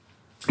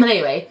 But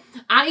anyway,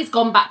 Ali's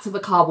gone back to the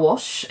car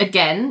wash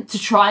again to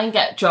try and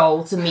get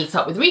Joel to meet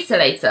up with Risa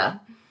later.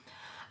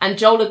 And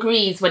Joel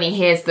agrees when he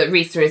hears that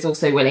Risa is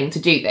also willing to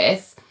do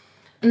this.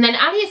 And then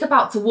Ali is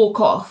about to walk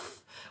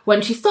off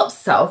when she stops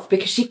herself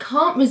because she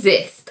can't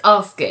resist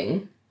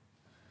asking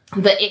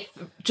that if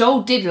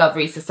Joel did love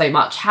Risa so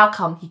much, how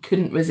come he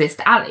couldn't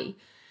resist Ali?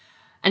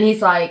 And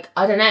he's like,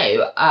 I don't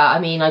know. I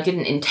mean, I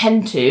didn't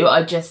intend to.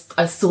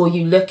 I saw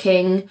you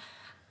looking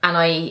and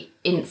I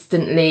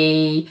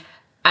instantly...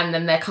 And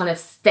then they're kind of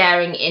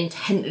staring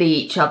intently at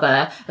each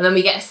other. And then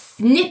we get a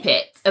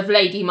snippet of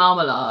Lady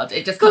Marmalade.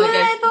 It just kind of goes...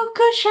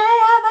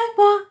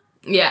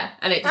 Yeah,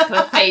 and it just kind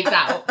of fades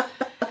out.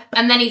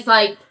 And then he's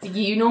like, do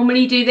you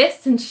normally do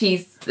this? And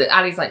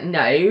Ali's like,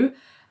 no.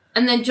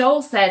 And then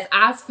Joel says,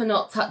 as for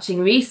not touching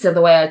Risa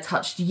the way I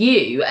touched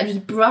you, and he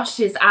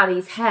brushes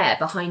Ali's hair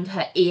behind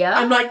her ear.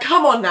 I'm like,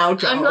 come on now,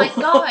 Joel. I'm like,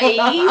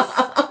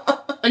 guys.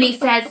 And he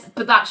says,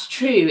 but that's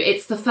true.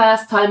 It's the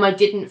first time I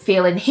didn't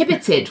feel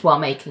inhibited while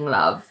making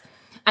love.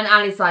 And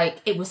Ali's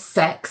like, it was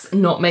sex,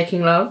 not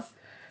making love.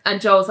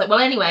 And Joel's like, well,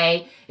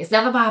 anyway, it's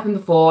never happened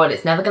before and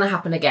it's never going to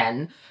happen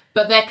again.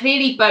 But they're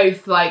clearly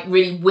both, like,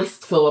 really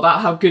wistful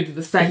about how good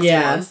the sex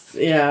was.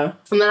 Yeah.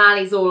 And then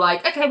Ali's all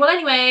like, okay, well,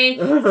 anyway,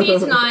 see you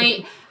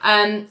tonight.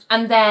 And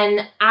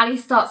then Ali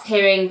starts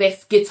hearing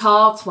this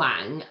guitar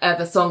twang of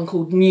a song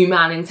called New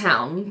Man in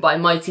Town by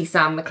Mighty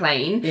Sam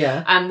McLean.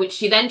 Yeah. Which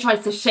she then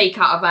tries to shake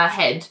out of her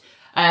head.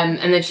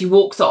 And then she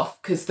walks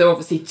off because they're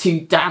obviously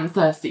too damn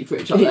thirsty for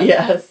each other.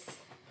 Yes.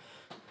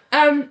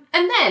 And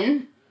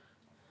then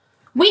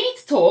we need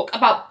to talk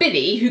about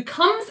Billy, who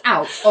comes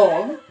out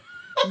of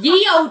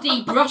ye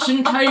olde brush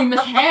and comb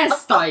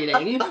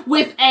hairstyling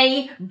with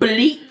a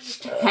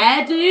bleached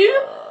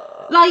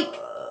hairdo. Like,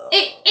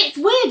 it's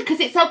weird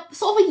because it's a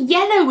sort of a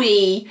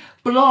yellowy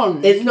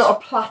blonde. It's not a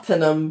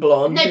platinum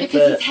blonde. No,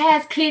 because his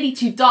hair's clearly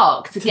too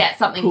dark to get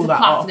something to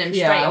platinum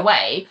straight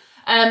away.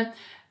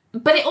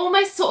 But it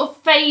almost sort of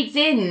fades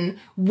in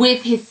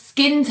with his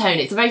skin tone.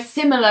 It's a very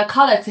similar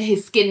colour to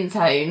his skin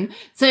tone.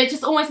 So it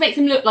just almost makes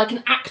him look like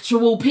an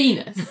actual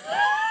penis.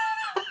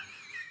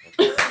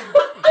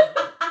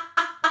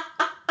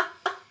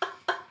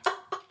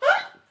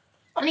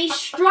 And he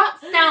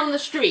struts down the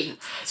street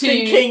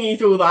thinking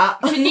he's all that.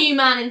 to New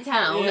Man in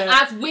Town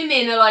as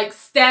women are like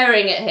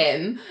staring at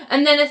him.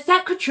 And then a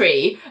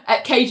secretary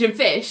at Cajun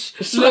Fish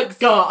looks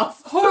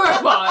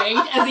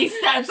horrified as he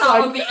steps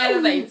out of the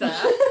elevator.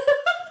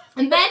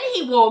 And then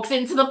he walks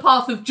into the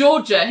path of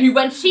Georgia, who,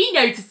 when she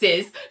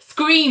notices,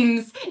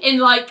 screams in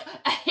like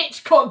a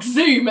Hitchcock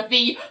zoom at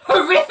the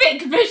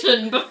horrific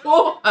vision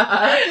before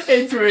her.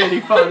 It's really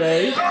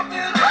funny.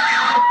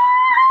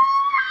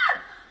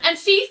 And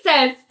she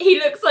says he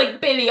looks like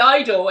Billy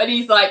Idol, and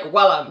he's like,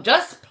 well, I'm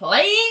just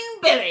plain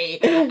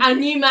Billy. And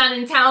New Man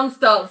in Town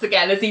starts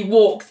again as he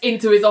walks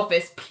into his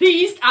office,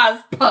 pleased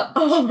as punch.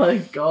 Oh my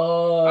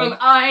god. And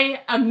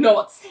I am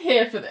not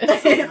here for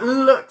this. It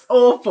looks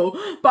awful,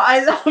 but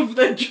I love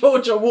that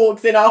Georgia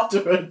walks in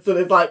afterwards and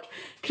is like,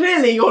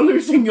 clearly you're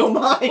losing your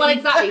mind. Well,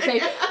 exactly.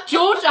 So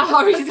Georgia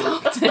hurries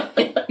after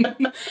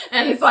him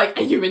and is like,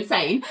 are you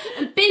insane?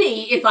 And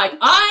Billy is like,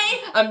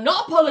 I am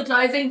not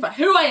apologising for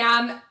who I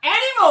am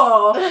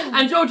anymore.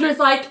 And Georgia is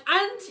like,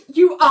 and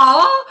you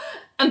are?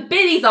 And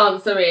Billy's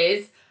answer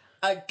is,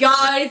 a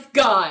guy's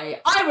guy.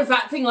 I was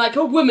acting like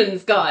a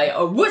woman's guy. A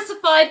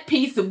wussified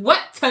piece of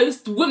wet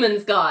toast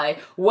woman's guy.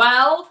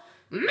 Well...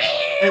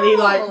 And he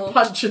like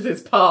punches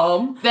his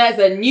palm. There's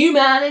a new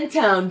man in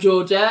town,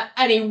 Georgia,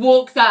 and he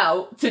walks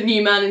out to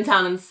New Man in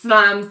Town and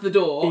slams the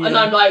door. And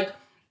I'm like,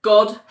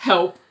 God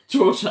help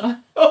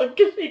Georgia. Oh,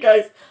 because he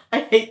goes, I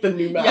hate the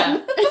new man.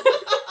 Yeah.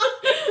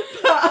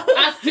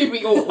 As do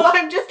we all.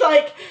 I'm just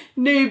like,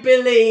 new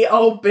Billy,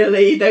 old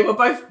Billy. They were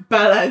both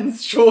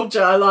bellends.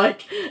 Georgia,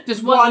 like,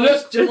 Just one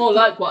looks just more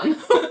like one.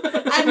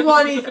 and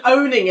one is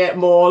owning it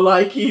more,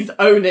 like he's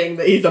owning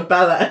that he's a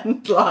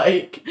bellend,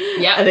 like.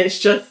 Yeah. And it's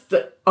just,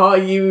 are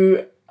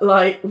you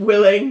like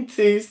willing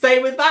to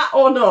stay with that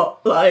or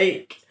not?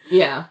 Like.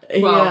 Yeah.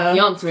 Well,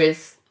 the answer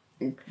is,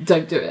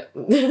 don't do it.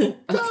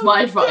 That's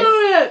my advice. Do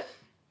it.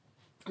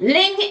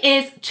 Ling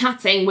is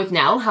chatting with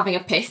Nell, having a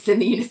piss in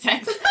the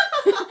unisex,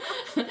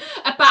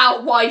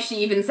 about why she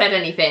even said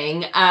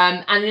anything.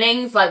 And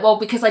Ling's like, well,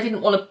 because I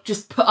didn't want to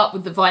just put up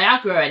with the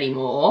Viagra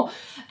anymore.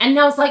 And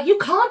Nell's like, you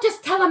can't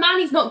just tell a man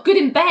he's not good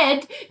in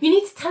bed. You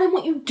need to tell him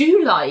what you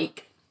do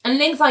like. And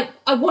Ling's like,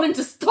 I want him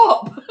to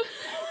stop.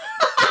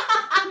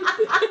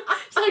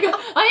 She's like,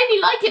 I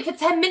only like it for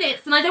 10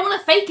 minutes and I don't want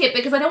to fake it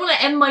because I don't want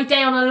to end my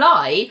day on a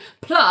lie.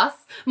 Plus,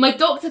 my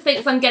doctor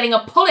thinks I'm getting a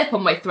polyp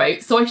on my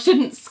throat, so I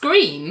shouldn't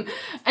scream.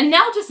 And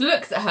Nell just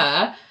looks at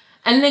her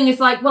And Ling is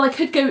like, well, I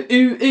could go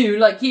ooh, ooh,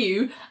 like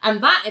you.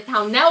 And that is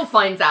how Nell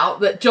finds out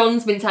that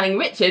John's been telling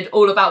Richard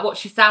all about what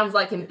she sounds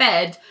like in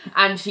bed,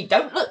 and she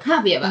don't look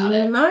happy about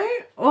it. No?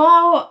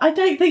 Well, I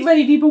don't think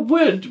many people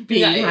would be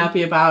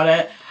happy about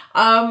it.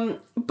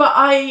 But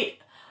I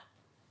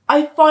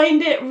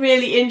find it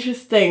really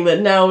interesting that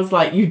Nell's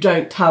like, you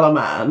don't tell a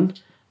man.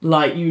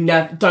 Like, you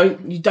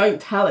don't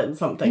tell him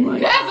something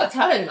like that. Never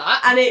tell him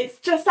that. And it's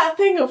just that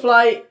thing of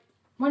like...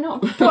 Why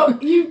not?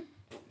 But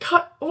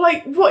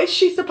like, what is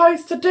she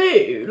supposed to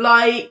do?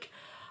 Like,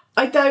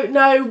 I don't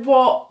know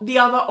what the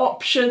other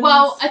options...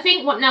 Well, I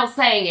think what Nell's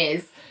saying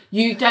is,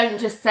 you don't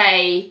just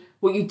say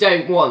what you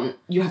don't want.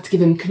 You have to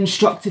give him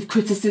constructive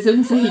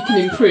criticism so he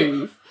can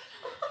improve.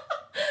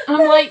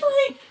 And I'm like,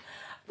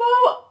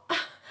 well...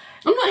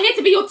 I'm not here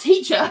to be your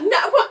teacher. No,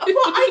 well,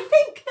 I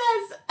think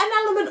there's an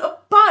element of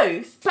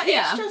both. But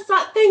it's just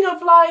that thing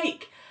of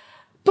like...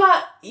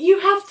 But you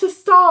have to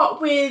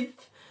start with,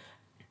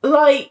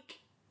 like...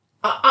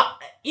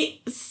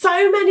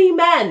 so many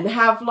men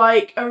have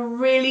like a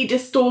really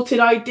distorted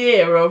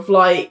idea of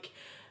like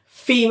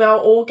female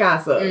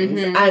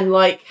orgasms and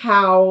like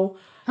how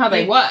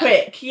they work.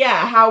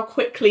 How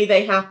quickly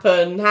they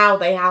happen, how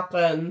they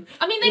happen.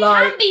 I mean, they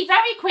can be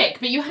very quick,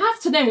 but you have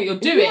to know what you're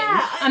doing.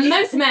 Yeah, and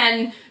most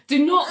men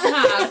do not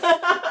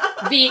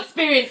have the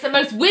experience that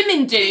most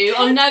women do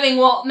on knowing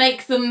what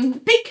makes them...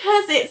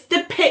 Because it's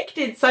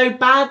depicted so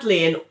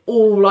badly in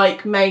all,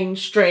 like,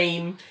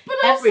 mainstream but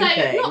also,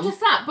 everything. Not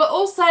just that, but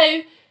also,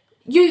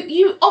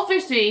 you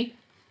obviously,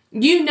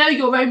 you know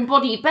your own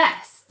body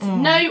best.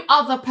 No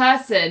other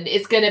person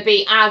is going to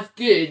be as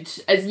good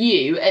as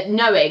you at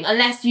knowing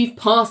unless you've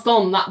passed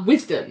on that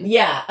wisdom.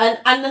 Yeah,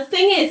 and the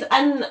thing is,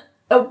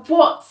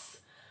 what's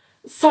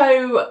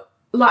so...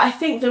 Like, I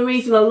think the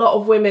reason a lot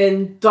of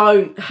women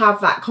don't have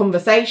that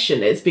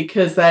conversation is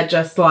because they're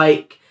just,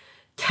 like,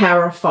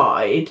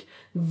 terrified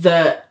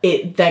that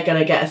they're going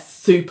to get a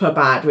super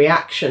bad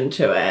reaction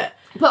to it.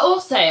 But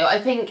also,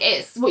 I think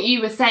it's what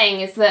you were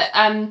saying is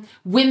that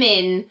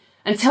women,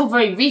 until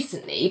very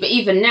recently, but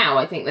even now,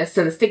 I think there's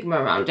still a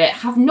stigma around it,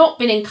 have not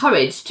been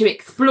encouraged to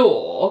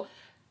explore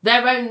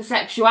their own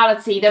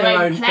sexuality, their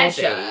own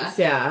pleasure. Bodies,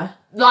 yeah.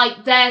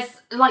 Like,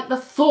 there's, like, the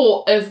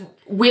thought of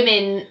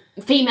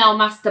female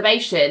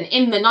masturbation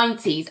in the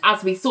 90s,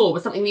 as we saw,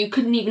 was something you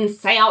couldn't even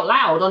say out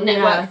loud on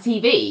network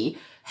TV,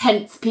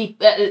 hence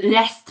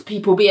lest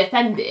people be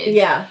offended.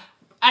 Yeah.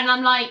 And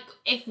I'm like,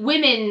 if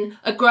women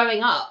are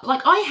growing up,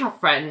 like, I have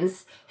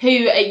friends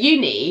who at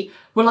uni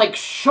were, like,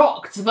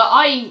 shocked that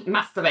I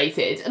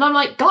masturbated. And I'm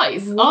like,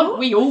 guys, aren't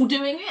we all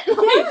doing it?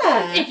 Like,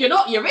 yeah. If you're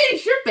not, you really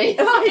should be.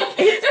 Like,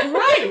 it's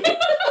great. What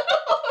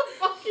the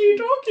fuck are you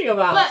talking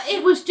about? But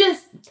it was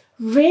just...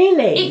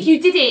 Really? If you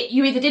did it,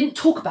 you either didn't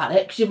talk about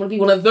it because you didn't want to be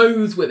one of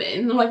those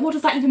women. I'm like, what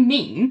does that even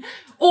mean?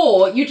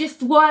 Or you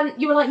just weren't,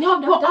 you were like,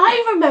 no, well,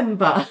 I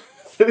remember,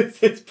 so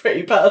this is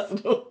pretty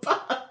personal,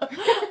 but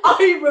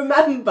I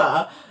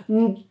remember,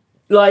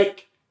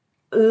 like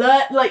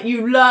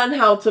you learn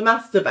how to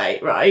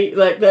masturbate, right?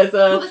 Like there's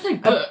no book.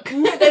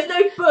 There's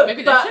no book.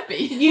 Maybe there should be.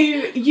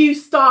 You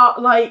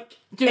start like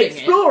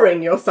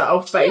exploring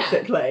yourself,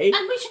 basically. Yeah.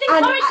 And we should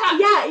encourage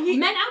that. Yeah,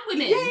 men and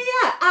women.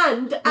 Yeah,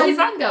 and boys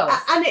and girls.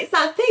 And it's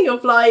that thing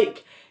of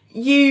like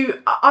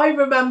I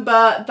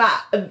remember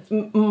that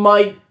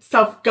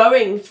myself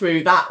going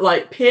through that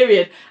like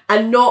period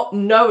and not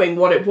knowing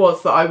what it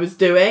was that I was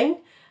doing.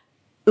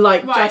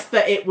 Like, just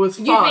that it was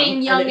fun you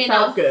being young and it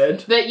enough felt good.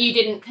 That you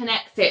didn't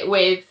connect it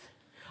with...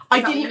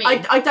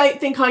 I don't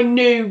think I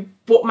knew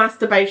what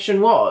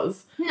masturbation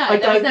was. No,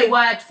 there was no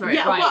word for it,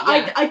 right?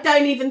 Well, I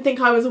don't even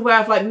think I was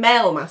aware of, like,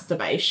 male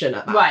masturbation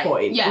at that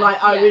point. Yeah,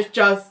 like, I was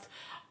just...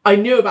 I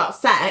knew about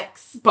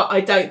sex, but I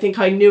don't think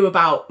I knew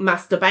about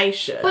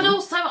masturbation. But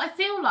also, I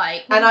feel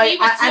like... And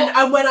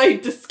when I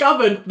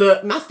discovered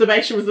that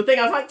masturbation was the thing,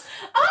 I was like,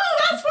 oh,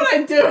 that's what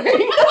I'm doing. Okay,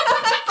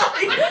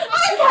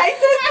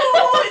 so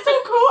it's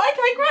all cool.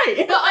 Okay,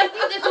 great. But I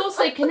think there's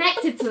also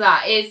connected to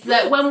that is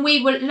that when we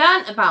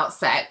learnt about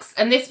sex,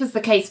 and this was the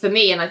case for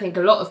me, and I think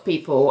a lot of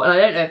people, and I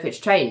don't know if it's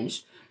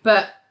changed,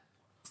 but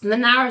the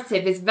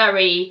narrative is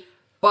very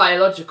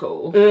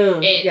biological.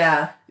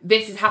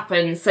 This has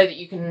happened so that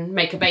you can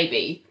make a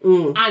baby.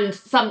 And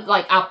some,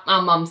 like, our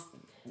mum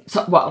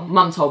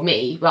told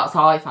me, that's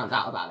how I found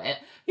out about it.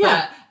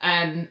 Yeah.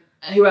 But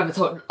whoever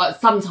told,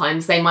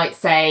 sometimes they might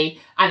say,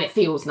 and it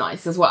feels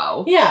nice as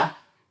well. Yeah.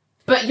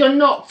 But you're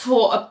not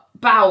taught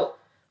about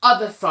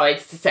other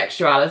sides to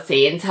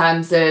sexuality in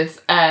terms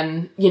of,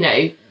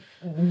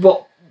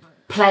 what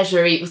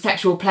pleasure,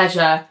 sexual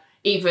pleasure,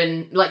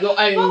 even, like, your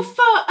own... Well,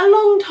 for a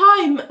long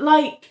time,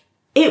 like,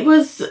 it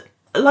was,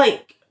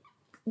 like...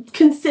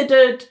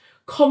 considered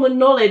common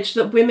knowledge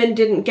that women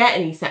didn't get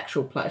any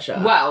sexual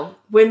pleasure. Well,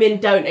 women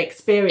don't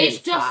experience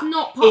it's just that.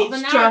 not part of the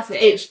narrative.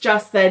 It's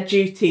just their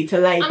duty to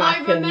lay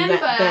back and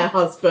let their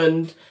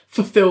husband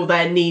fulfill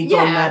their needs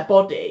on their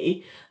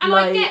body. And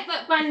I get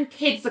that when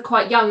kids are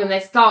quite young and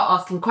they start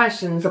asking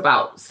questions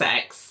about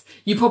sex,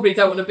 you probably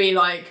don't want to be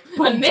like,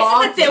 and this is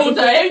a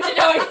dildo, do you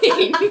know what I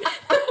mean?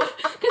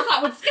 Because that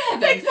would scare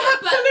them.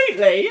 Absolutely.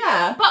 absolutely,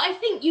 yeah. But I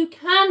think you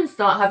can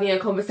start having a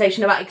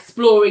conversation about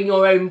exploring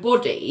your own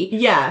body.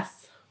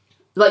 Yes.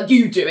 Like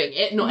you doing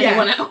it, not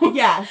anyone else.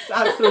 Yes,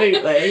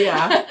 absolutely,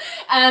 yeah.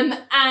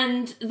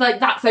 And like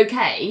that's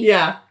okay.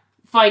 Yeah.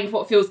 Find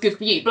what feels good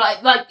for you.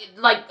 But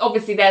like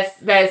obviously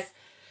there's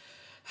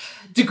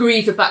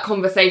degrees of that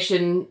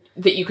conversation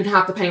that you can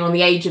have depending on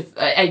the age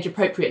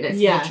appropriateness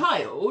of your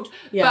child.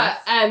 Yes.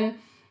 But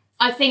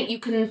I think you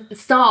can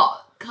start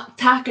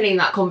tackling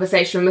that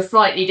conversation from a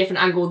slightly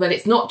different angle, that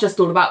it's not just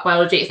all about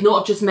biology, it's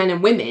not just men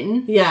and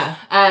women. Yeah.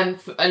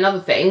 Another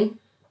thing,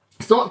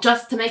 it's not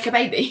just to make a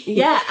baby.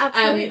 Yeah,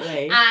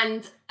 absolutely.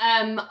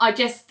 I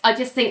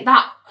just think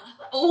that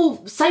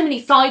so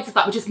many sides of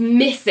that were just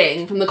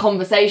missing from the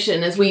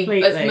conversation as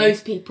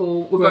most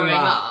people were growing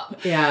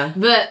up. Yeah.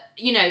 That,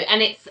 you know,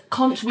 and it's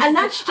contributed.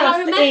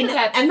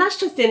 And that's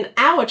just in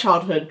our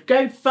childhood.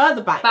 Go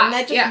further back and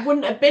there just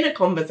wouldn't have been a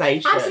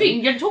conversation. Absolutely,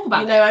 you don't talk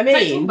about it. You know what I mean?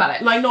 Don't talk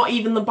about it. Like, not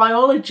even the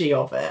biology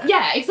of it.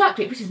 Yeah,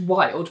 exactly, which is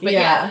wild. But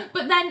yeah.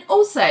 But then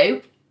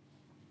also,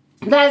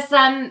 there's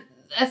a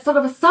sort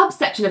of a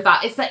subsection of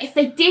that, is that if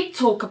they did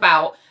talk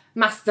about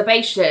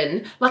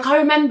masturbation, like I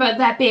remember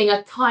there being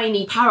a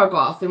tiny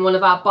paragraph in one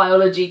of our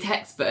biology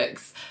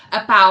textbooks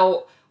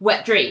about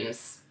wet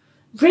dreams.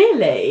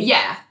 Really?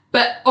 Yeah.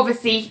 But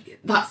obviously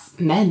that's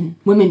men.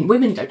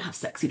 Women don't have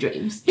sexy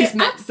dreams. Just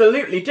men.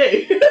 Absolutely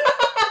do.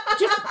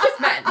 just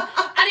men.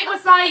 And it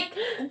was like,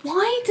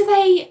 why do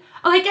they...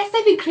 I guess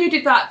they've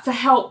included that to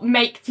help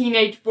make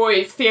teenage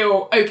boys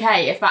feel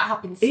okay if that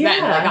happens to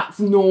them. Like, that's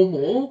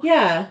normal.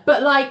 Yeah.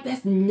 But, like,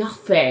 there's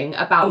nothing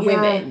about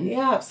women.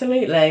 Yeah,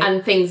 absolutely.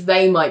 And things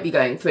they might be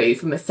going through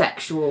from a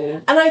sexual...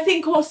 And I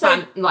think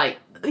also... like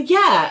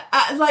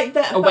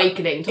the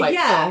awakening type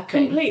thing.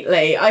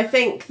 Completely. I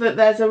think that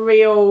there's a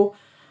real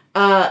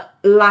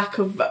lack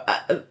of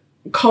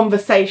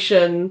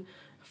conversation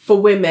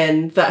for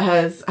women that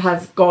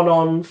has gone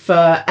on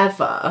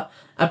forever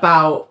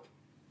about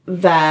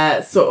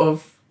their sort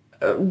of,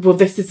 well,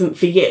 this isn't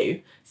for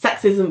you.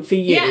 Sex isn't for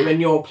you and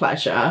your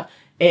pleasure.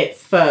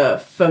 It's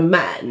for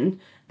men.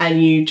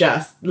 And you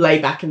just lay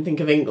back and think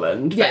of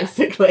England,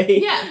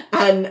 basically. Yeah.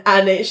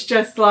 And it's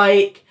just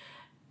like,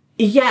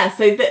 so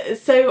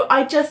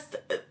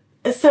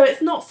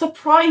it's not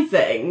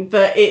surprising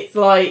that it's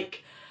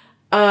like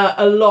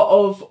a lot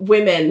of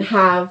women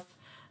have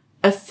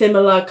a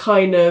similar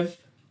kind of,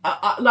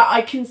 like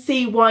I can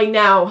see why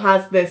now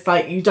has this,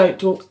 like, you don't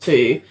talk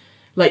to,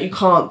 like, you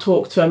can't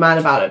talk to a man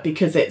about it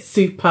because it's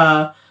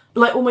super,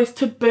 like, almost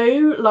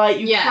taboo. Like,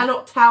 you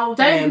cannot tell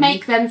them. Don't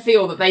make them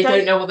feel that they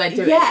don't know what they're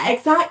doing. Yeah,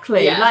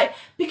 exactly. Yeah. Like,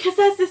 because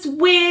there's this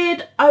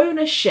weird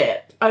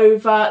ownership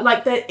over,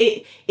 like,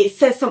 it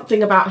says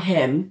something about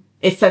him.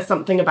 It says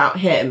something about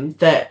him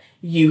that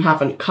you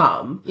haven't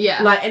come.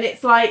 Yeah. Like, and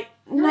it's like,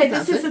 no,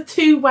 this is a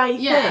two-way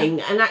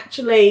thing. And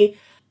actually,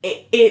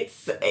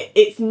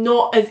 it's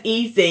not as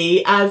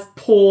easy as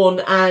porn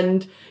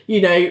and,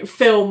 you know,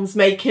 films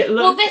make it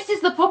look. Well, this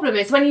is the problem,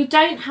 is when you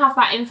don't have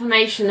that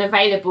information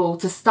available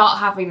to start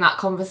having that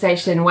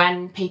conversation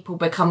when people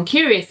become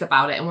curious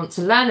about it and want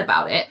to learn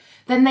about it,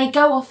 then they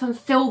go off and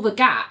fill the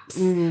gaps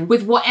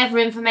with whatever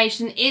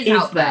information is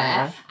out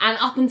there. And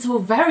up until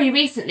very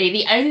recently,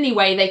 the only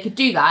way they could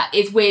do that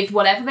is with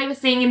whatever they were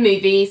seeing in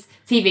movies,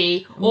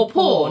 TV, or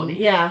porn.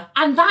 Yeah.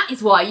 And that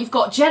is why you've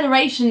got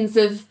generations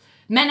of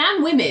men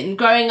and women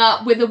growing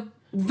up with a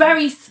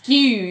very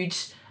skewed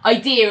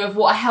idea of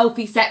what a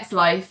healthy sex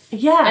life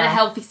and a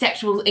healthy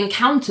sexual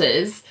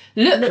encounters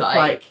look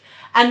like.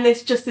 And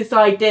there's just this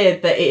idea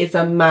that it is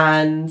a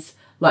man's,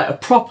 like, a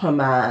proper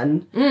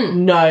man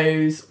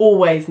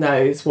always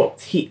knows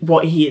what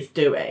he is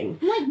doing.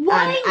 Like,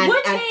 why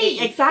would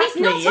he?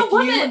 Exactly. He's not a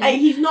woman.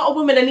 He's not a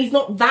woman, and he's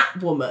not that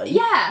woman.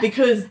 Yeah.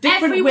 Because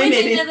different women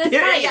is different.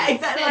 Yeah,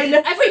 exactly.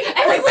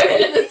 Every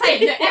women are the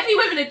same. No, every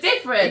women are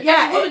different.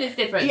 Yeah, every woman is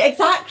different. Yeah,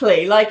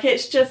 exactly. Like,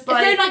 it's just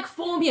like... There's no, like,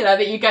 formula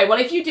that you go, well,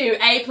 if you do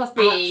A plus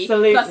B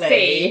plus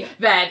C,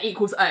 then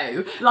equals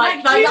O.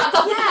 Like that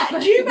doesn't happen.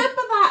 Do you remember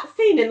that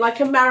scene in, like,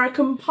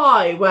 American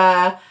Pie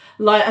where...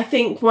 Like, I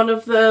think one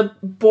of the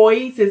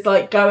boys is,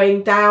 like,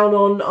 going down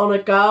on a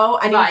girl,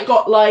 and he's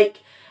got,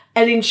 like,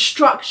 an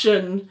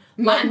instruction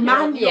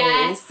manual.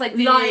 Yes, and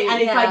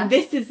it's like,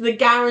 this is the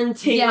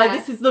guarantee, like,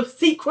 this is the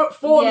secret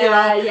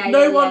formula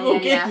no one will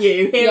give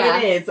you. Here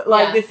it is.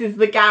 Like, this is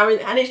the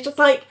guarantee. And it's just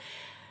like,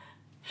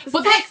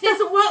 but sex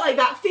doesn't work like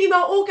that.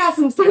 Female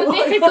orgasms don't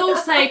work this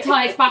also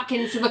ties back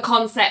into the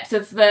concept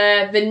of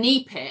the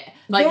knee pit.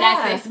 Like,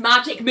 there's this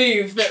magic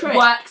move that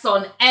works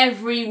on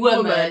every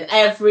woman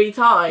every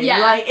time. Yeah.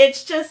 Like,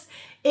 it's just,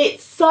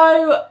 it's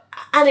so,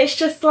 and it's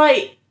just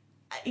like,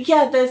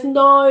 there's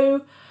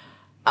no,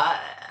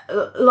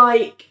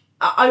 like,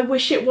 I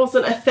wish it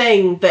wasn't a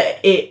thing that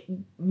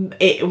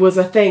it was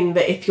a thing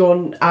that if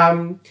you're,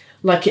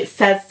 like, it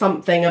says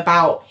something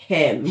about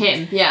him.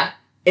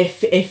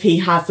 If he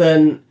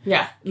hasn't,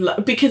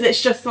 because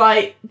it's just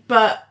like,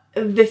 but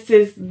this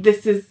is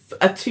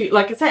a two-way.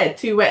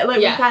 Like,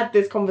 we've had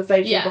this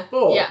conversation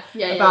before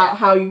about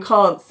how you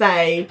can't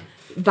say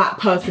that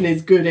person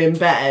is good in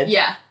bed.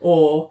 Yeah.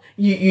 Or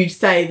you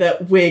say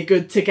that we're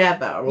good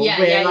together. Or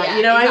we're like,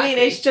 you know what I mean?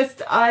 It's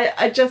just,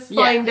 I just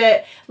find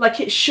it, like,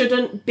 it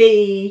shouldn't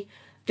be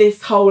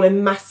this whole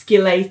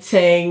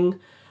emasculating,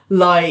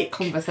 like...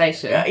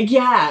 conversation.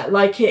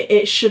 Like,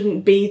 it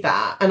shouldn't be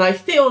that. And I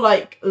feel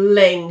like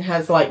Ling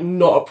has, like,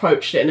 not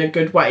approached it in a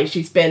good way.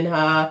 She's been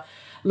her...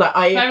 Like,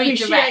 I Very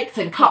appreciate direct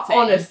and her cutting.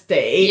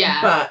 honesty,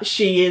 but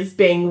she is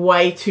being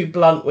way too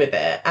blunt with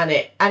it, and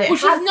it has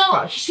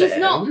crushed she's him.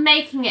 not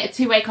making it a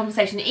two-way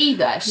conversation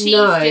either. She's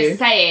No. just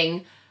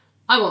saying,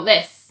 I want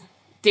this,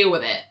 deal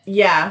with it.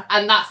 Yeah.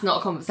 And that's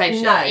not a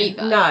conversation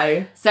either.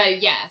 No. So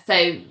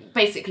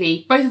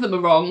basically both of them are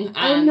wrong. And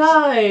I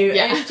know.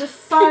 It's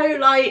just so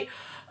like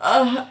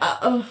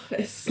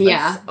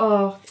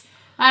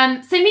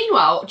So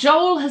meanwhile,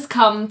 Joel has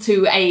come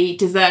to a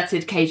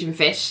deserted Cajun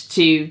Fish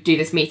to do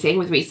this meeting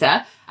with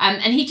Risa. And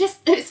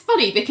it's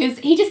funny because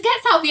he just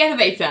gets out of the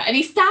elevator and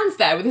he stands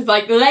there with his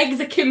like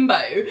legs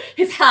akimbo,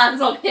 his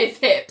hands on his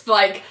hips,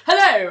 like,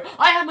 hello,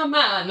 I am a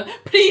man,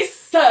 please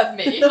serve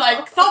me,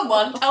 like,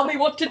 someone tell me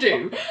what to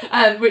do,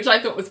 which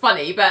I thought was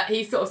funny, but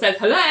he sort of says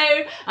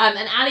hello,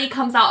 and Ali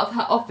comes out of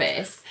her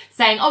office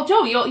saying, oh,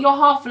 Joel, you're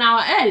half an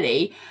hour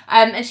early,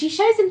 and she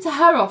shows him to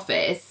her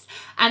office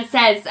and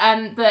says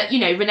that, you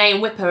know, Renee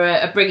and Whipper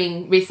are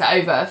bringing Risa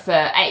over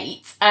for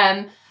 8,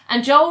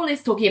 and Joel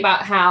is talking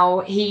about how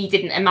he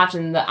didn't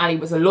imagine that Ali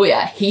was a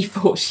lawyer. He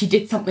thought she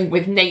did something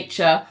with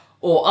nature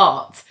or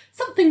art.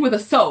 Something with a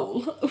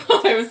soul.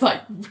 I was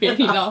like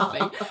really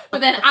laughing.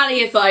 But then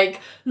Ali is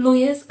like,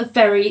 lawyers are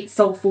very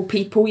soulful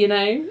people, you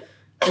know?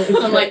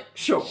 I'm like,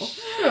 sure.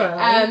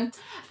 And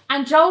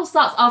Joel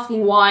starts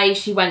asking why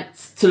she went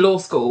to law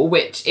school,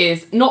 which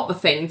is not the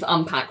thing to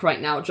unpack right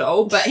now,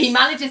 Joel. But he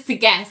manages to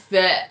guess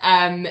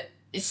that...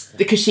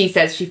 because she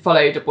says she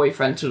followed a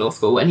boyfriend to law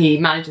school, and he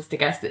manages to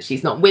guess that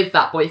she's not with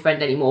that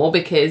boyfriend anymore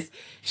because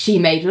she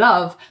made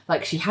love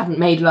like she hadn't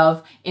made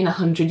love in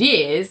 100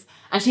 years.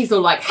 And she's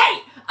all like, hey,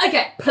 I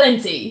get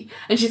plenty.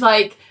 And she's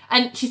like,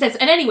 and she says,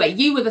 and anyway,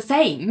 you were the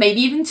same, maybe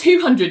even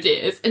 200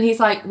 years. And he's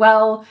like,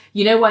 well,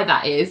 you know why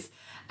that is?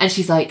 And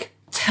she's like,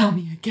 tell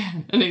me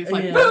again. And he's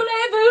like,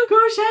 voulez-vous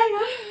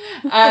coucher?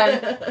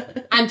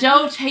 And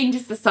Joel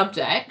changes the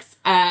subject.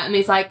 And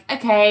he's like,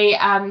 okay,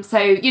 so,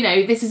 you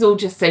know, this is all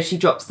just so she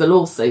drops the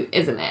lawsuit,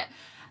 isn't it?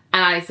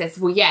 And Ali says,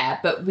 well, yeah,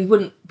 but we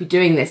wouldn't be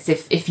doing this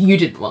if you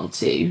didn't want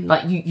to.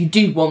 Like, you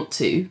do want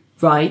to,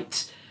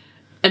 right?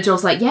 And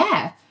Joel's like,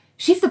 yeah,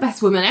 she's the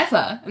best woman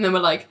ever. And then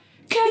we're like,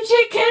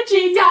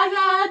 coochie, da,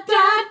 da,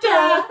 da,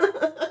 da.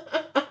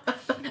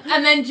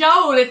 And then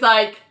Joel is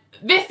like,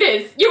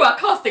 you are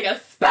casting a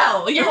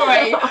spell. You're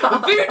a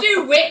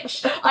voodoo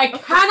witch. I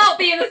cannot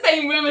be in the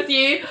same room as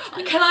you.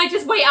 Can I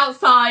just wait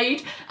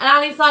outside? And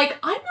Ali's like,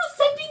 I'm not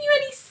sending you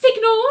any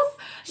signals.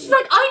 She's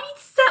like, I need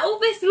to settle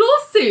this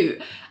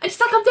lawsuit. And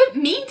she's like, I don't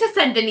mean to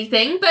send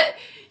anything, but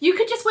you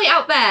could just wait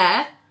out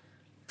there.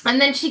 And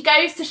then she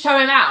goes to show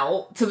him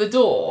out to the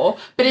door,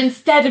 but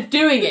instead of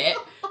doing it,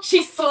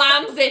 she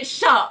slams it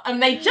shut,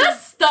 and they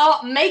just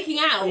start making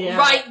out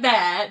right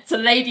there to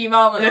Lady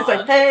Marmalade. And it's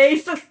like, hey,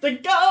 sister,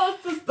 go,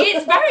 sister.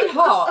 It's very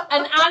hot,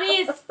 and Annie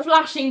is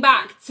flashing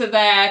back to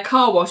their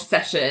car wash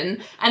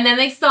session, and then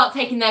they start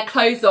taking their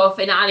clothes off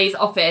in Annie's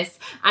office,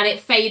 and it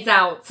fades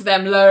out to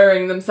them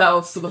lowering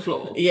themselves to the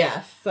floor.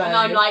 Yes. So and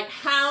I'm like,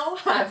 how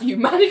have you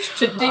managed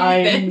to do this?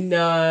 I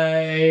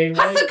know.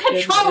 Have some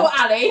control,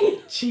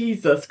 Annie.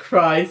 Jesus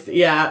Christ.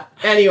 Yeah.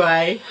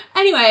 Anyway,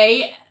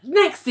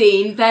 next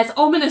scene, there's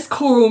ominous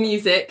choral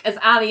music as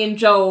Ali and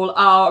Joel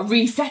are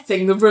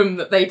resetting the room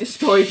that they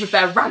destroyed with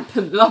their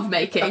rampant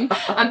lovemaking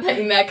and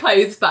putting their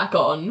clothes back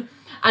on.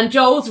 And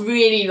Joel's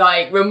really,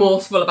 like,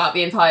 remorseful about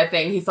the entire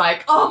thing. He's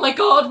like, oh my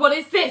god, what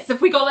is this?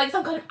 Have we got, like,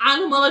 some kind of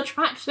animal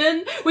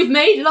attraction? We've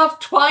made love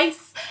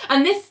twice.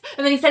 And then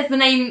he says the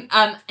name,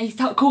 he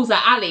calls her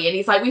Ali, and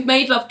he's like, we've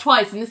made love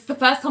twice, and this is the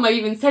first time I've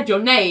even said your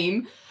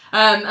name.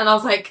 And I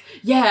was like,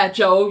 yeah,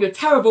 Joel, you're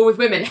terrible with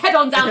women. Head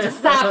on down to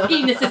Sad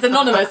Penises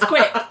Anonymous,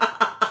 quick.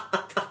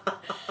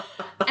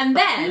 And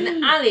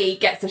then Ali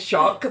gets a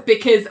shock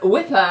because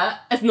Whipper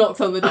has knocked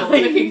on the door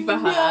looking for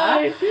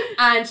her.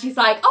 And she's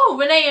like, oh,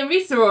 Renee and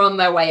Risa are on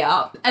their way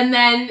up. And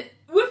then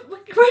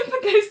Whipper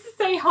goes to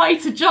say hi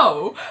to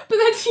Joel. But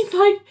then she's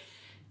like,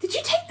 did you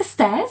take the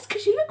stairs?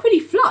 Because you look really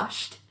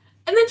flushed.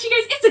 And then she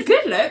goes, it's a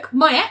good look.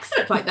 My ex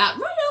looked like that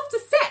right after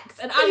sex.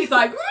 And Ali's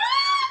like...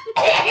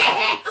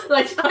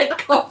 like she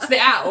coughs it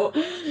out,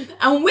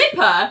 and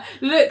Whipper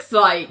looks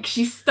like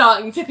she's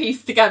starting to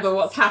piece together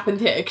what's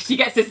happened here because she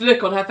gets this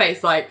look on her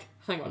face like,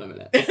 hang on a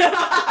minute.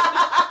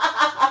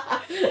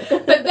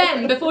 But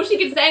then before she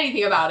can say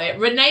anything about it,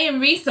 Renee and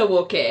Risa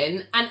walk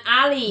in, and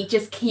Ali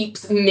just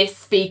keeps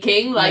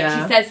misspeaking.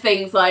 She says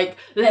things like,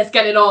 let's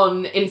get it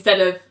on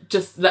instead of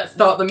just let's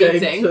start the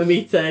meeting. Going to the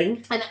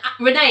meeting. And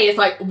Renee is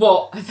like,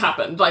 what has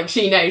happened? Like,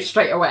 she knows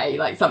straight away,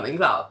 like,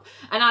 something's up.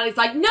 And Ali's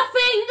like,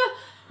 nothing!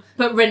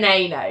 But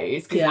Renee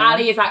knows, because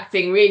Ali is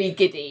acting really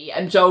giddy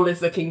and Joel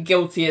is looking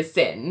guilty as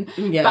sin.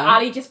 Yeah. But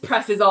Ali just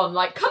presses on,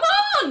 like, come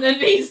done, and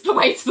leads the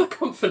way to the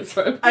conference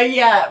room.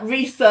 Yeah,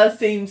 Risa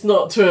seems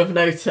not to have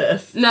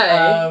noticed.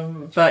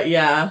 No. But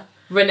yeah.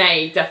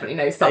 Renee definitely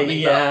knows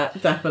something's up.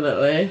 Yeah,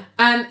 definitely.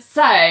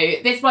 So,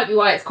 this might be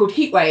why it's called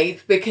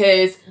Heatwave,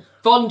 because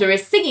Vonda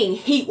is singing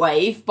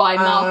Heatwave by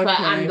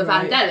Martha and the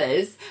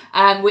Vandellas,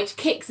 which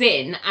kicks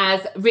in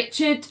as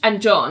Richard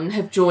and John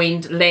have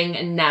joined Ling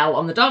and Nell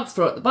on the dance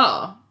floor at the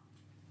bar.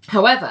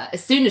 However,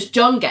 as soon as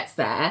John gets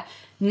there,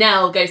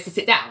 Nell goes to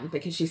sit down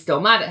because she's still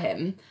mad at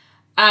him.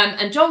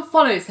 And John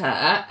follows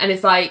her and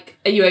is like,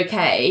 "Are you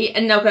okay?"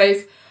 And Nell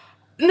goes,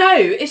 "No,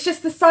 it's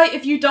just the sight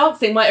of you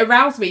dancing might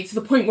arouse me to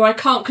the point where I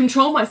can't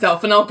control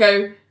myself." And I'll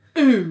go,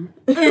 "Ooh,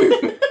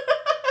 ooh."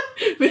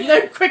 With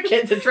no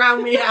cricket to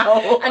drown me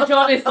out. And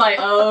John is like,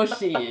 "Oh,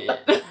 shit."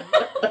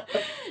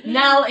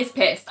 Nell is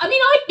pissed. I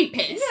mean, I'd be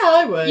pissed. Yeah,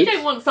 I would. You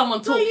don't want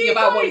someone talking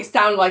about what you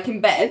sound like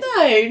in bed.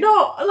 No,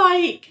 not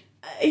like...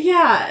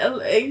 Yeah,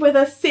 with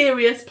a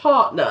serious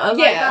partner.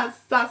 Like,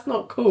 that's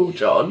not cool,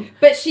 John.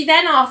 But she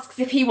then asks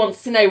if he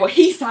wants to know what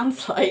he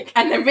sounds like,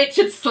 and then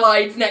Richard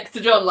slides next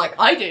to John like,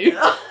 "I do."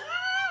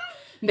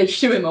 They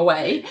shoo him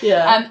away.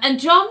 Yeah. And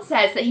John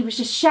says that he was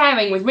just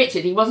sharing with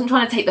Richard. He wasn't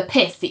trying to take the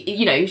piss.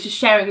 He was just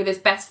sharing with his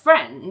best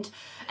friend.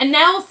 And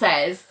Nell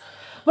says,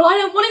 "Well, I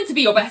don't want him to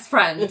be your best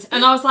friend."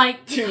 And I was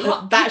like,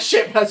 that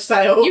ship has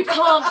sailed. You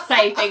can't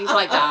say things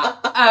like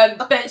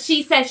that. But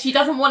she says she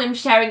doesn't want him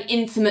sharing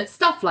intimate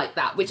stuff like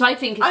that, which I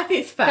think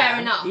is fair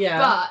enough. Yeah.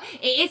 But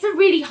it is a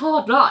really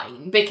hard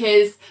line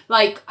because,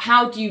 like,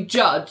 how do you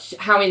judge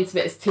how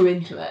intimate is too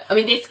intimate? I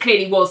mean, this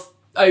clearly was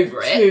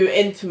over it. Too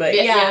intimate,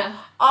 Yeah.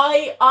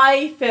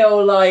 I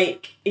feel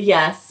like,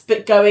 yes,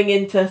 but going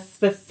into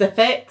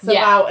specifics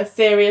about a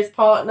serious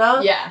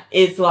partner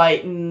is,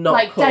 like, not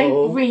like, cool.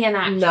 Don't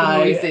reenact the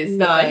noises.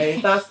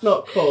 No, that's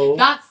not cool.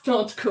 That's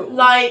not cool.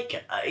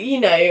 Like, I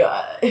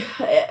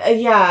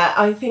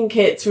think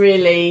it's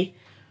really...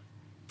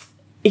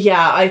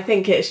 Yeah, I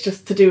think it's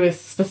just to do with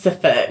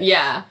specifics.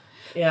 Yeah.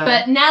 Yeah.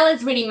 But Nell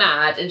is really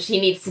mad and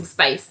she needs some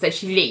space, so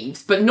she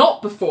leaves, but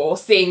not before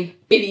seeing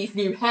Billy's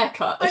new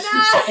haircut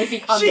as he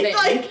comes in.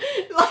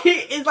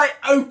 Is like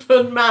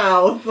open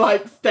mouth,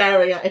 like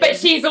staring at him. But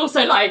she's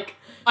also like,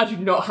 "I do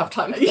not have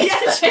time for this."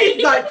 Yeah,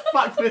 she's like,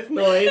 "Fuck this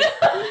noise."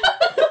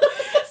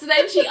 So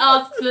then she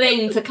asks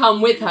Ling to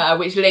come with her,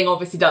 which Ling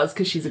obviously does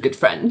because she's a good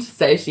friend.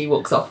 So she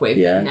walks off with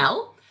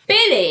Nell.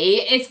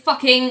 Billy is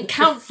fucking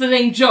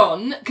counselling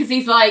John because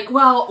he's like,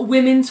 "Well,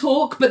 women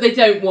talk, but they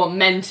don't want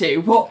men to.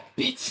 What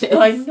bitches?"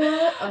 I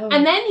know. Oh.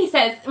 And then he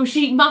says, "Well,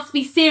 she must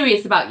be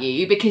serious about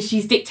you because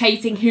she's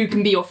dictating who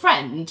can be your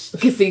friend,"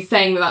 because he's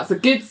saying that that's a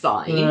good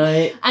sign.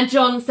 Right. And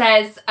John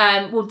says,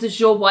 "Well, does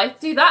your wife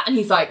do that?" And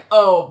he's like,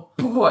 "Oh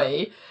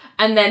boy."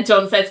 And then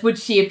John says, "Would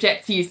she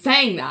object to you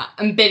saying that?"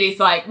 And Billy's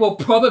like, "Well,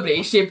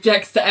 probably. She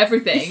objects to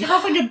everything." He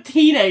sounds like a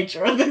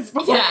teenager at this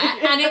point.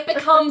 Yeah, and it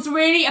becomes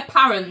really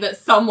apparent that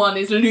someone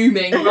is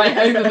looming right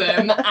over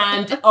them,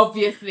 and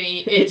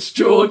obviously it's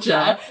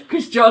Georgia,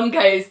 because John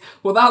goes,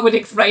 "Well, that would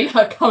explain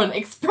her current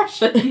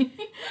expression."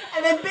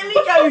 And then Billy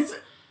goes,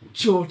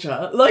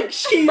 "Georgia, like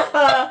she's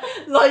her,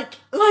 like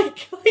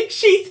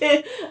she's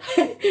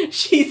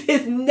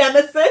his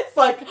nemesis.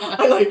 Like,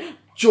 I'm like,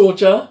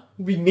 Georgia,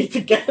 we meet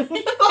again."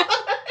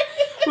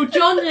 Well,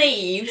 John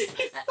leaves.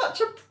 He's such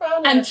a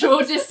prank. And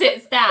Georgia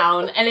sits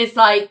down and is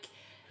like,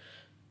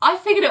 "I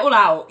figured it all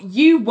out.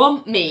 You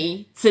want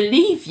me to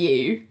leave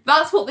you.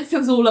 That's what this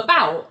is all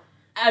about."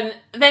 And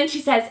then she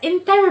says,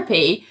 "In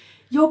therapy,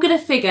 you're going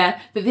to figure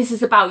that this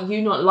is about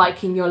you not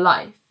liking your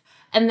life.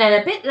 And then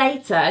a bit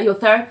later, your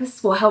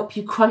therapist will help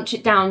you crunch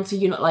it down to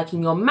you not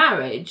liking your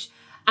marriage.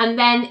 And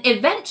then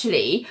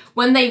eventually,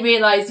 when they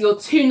realise you're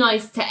too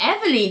nice to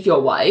ever leave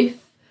your wife,"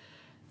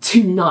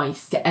 too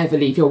nice to ever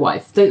leave your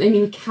wife. Don't they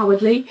mean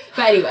cowardly?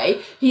 But anyway,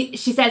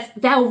 she says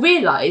they'll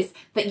realise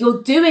that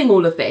you're doing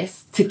all of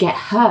this to get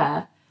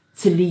her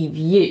to leave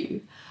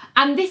you.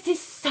 And this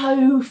is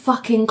so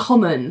fucking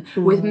common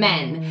with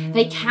men.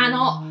 They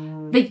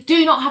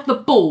do not have the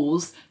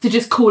balls to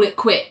just call it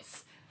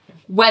quits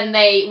when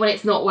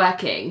it's not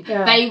working.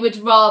 Yeah. They would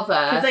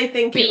rather they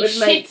think be it would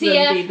make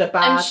them be the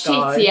bad and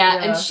guy. shittier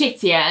and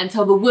shittier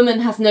until the woman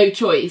has no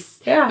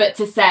choice but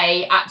to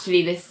say,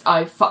 "Actually,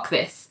 fuck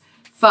this.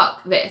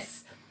 Fuck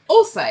this."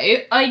 Also,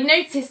 I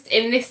noticed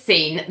in this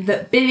scene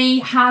that Billy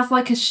has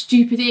like a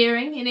stupid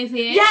earring in his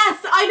ear. Yes,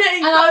 I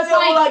know. And I was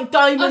like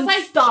diamond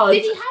studs.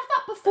 Did he have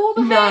that before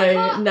the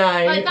haircut? No.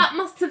 Like, that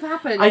must have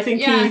happened. I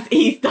think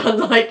he's done,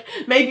 like,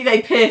 maybe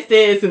they pierced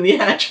ears in the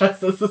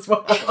hairdressers as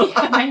well.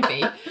 Yeah,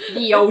 maybe.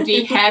 The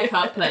oldie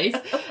haircut place.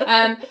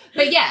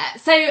 But yeah,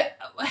 so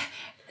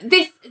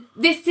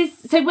this is,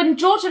 so when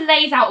Georgia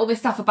lays out all this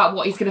stuff about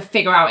what he's going to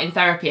figure out in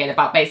therapy and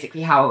about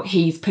basically how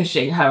he's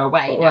pushing her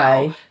away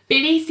now,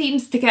 Billy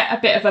seems to get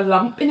a bit of a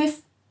lump in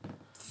his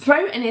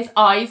throat and his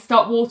eyes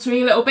start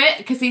watering a little bit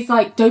because he's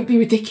like, "Don't be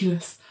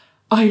ridiculous.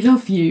 I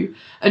love you."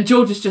 And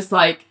Georgia's just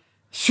like,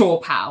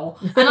 sure, pal.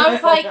 And I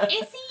was like,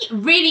 is he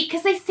really?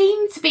 Because he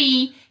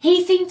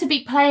seemed to be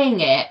playing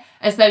it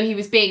as though he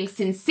was being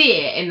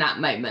sincere in that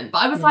moment.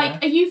 But I was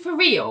like, are you for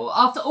real?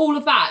 After all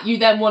of that, you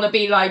then want to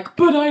be like,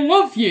 but I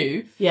love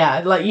you.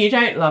 Yeah, like, you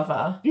don't love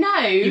her.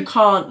 No. You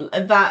can't,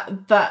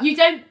 that... You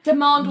don't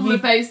demand all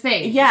of those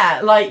things.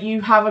 Yeah, like,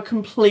 you have a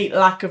complete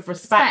lack of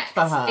respect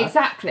for her.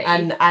 Exactly.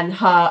 And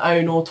her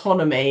own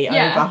autonomy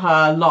over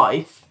her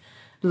life.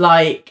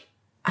 Like,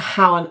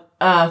 how on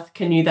earth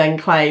can you then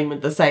claim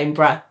with the same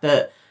breath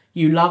that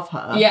you love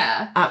her?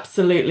 Yeah.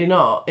 Absolutely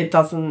not. It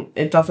doesn't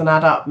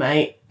add up,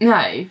 mate. No,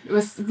 it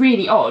was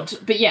really odd.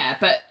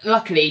 But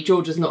luckily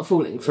Georgia's not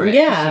falling for it.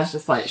 Yeah. She's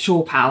just like,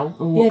 sure, pal.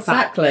 And walks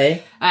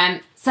exactly.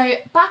 out. So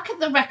back at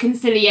the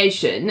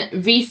reconciliation,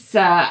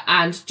 Risa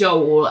and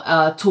Joel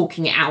are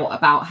talking it out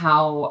about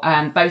how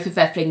both of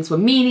their flings were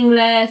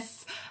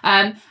meaningless.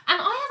 And I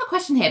have a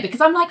question here because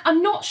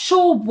I'm not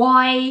sure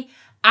why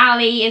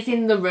Ali is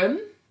in the room.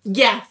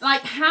 Yes.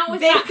 Like, how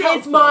is that helpful?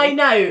 This is my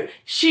note.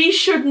 She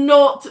should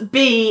not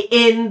be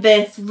in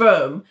this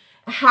room.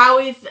 How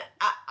is...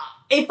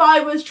 if I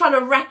was trying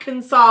to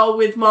reconcile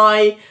with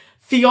my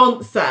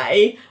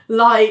fiance,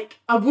 like,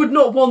 I would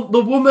not want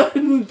the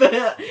woman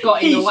that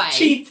got in the way,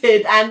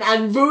 cheated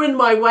and ruined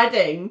my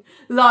wedding.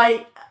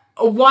 Like,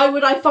 why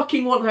would I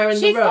fucking want her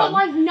in the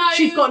room?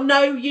 She's got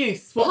no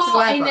use whatsoever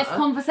part in this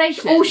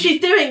conversation. All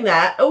she's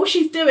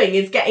doing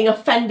is getting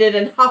offended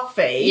and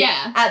huffy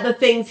at the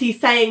things he's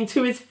saying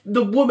to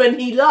the woman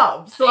he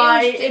loves.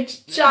 Like, it's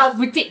just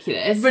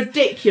ridiculous.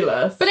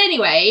 But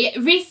anyway,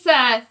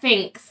 Risa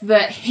thinks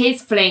that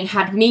his fling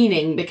had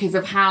meaning because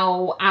of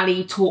how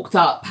Ali talked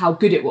up how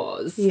good it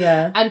was.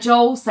 Yeah. And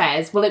Joel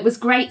says, well, it was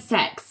great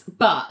sex,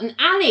 and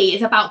Ali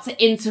is about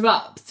to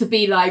interrupt to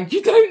be like,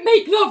 you don't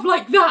make love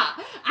like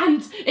that.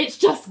 And it's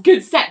just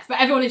good sex. But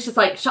everyone is just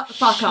like, shut the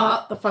fuck up.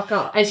 Shut the fuck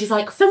up. And she's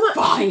like,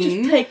 fine.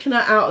 Just taking her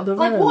out of the room.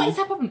 Like, what is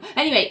her problem?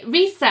 Anyway,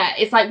 Risa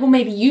is like, well,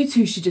 maybe you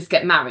two should just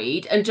get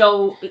married. And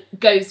Joel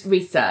goes,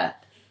 Risa,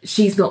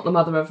 she's not the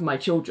mother of my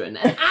children.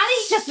 And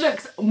Ali just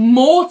looks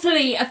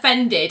mortally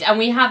offended. And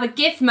we have a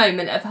GIF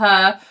moment of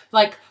her,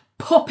 like,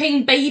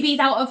 popping babies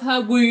out of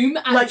her womb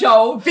at like,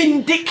 Joel.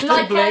 Vindictively.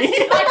 Like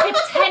a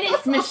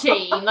tennis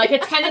machine, like a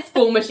tennis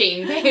ball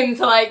machine for him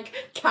to, like,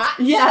 catch.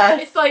 Yeah.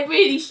 It's, like,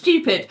 really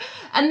stupid.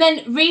 And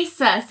then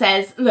Risa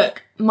says,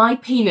 look, my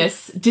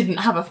penis didn't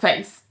have a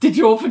face. Did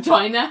your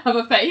vagina have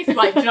a face?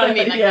 Like, do you know what I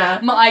mean? Like,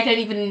 I don't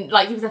even,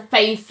 like, it was a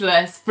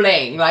faceless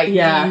fling. Like, do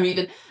you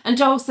even... And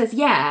Joel says,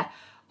 yeah,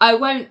 I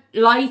won't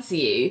lie to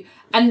you.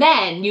 And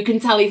then you can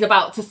tell he's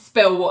about to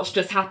spill what's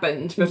just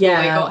happened before they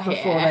got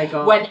here.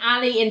 When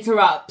Ali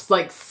interrupts,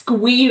 like,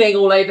 squealing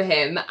all over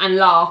him and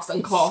laughs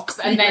and coughs.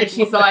 And then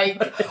she's like,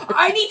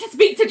 I need to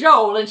speak to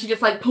Joel. And she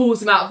just, like,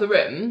 pulls him out of the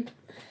room.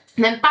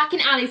 And then back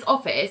in Ali's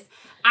office,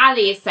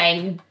 Ali is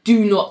saying,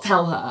 do not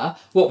tell her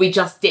what we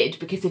just did.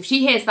 Because if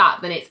she hears that,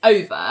 then it's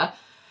over.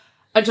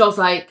 And Joel's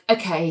like,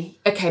 okay,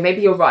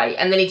 maybe you're right.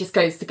 And then he just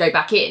goes to go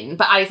back in.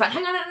 But Ali's like,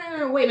 hang on,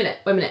 no, wait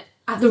a minute.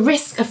 At the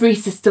risk of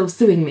Risa still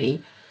suing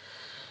me,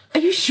 are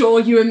you sure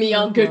you and me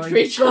are good for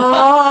each other?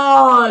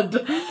 God!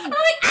 I'm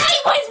like, Ali,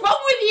 what is wrong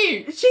with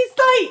you? She's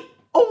like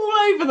all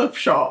over the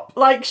shop.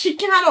 Like, she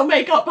cannot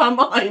make up her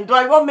mind.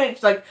 Like, 1 minute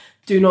she's like,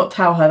 do not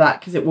tell her that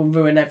because it will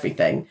ruin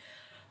everything.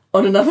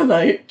 On another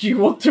note, do you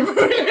want to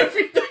ruin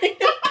everything?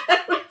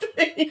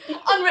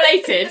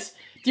 Unrelated.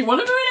 Do you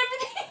want to ruin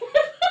everything?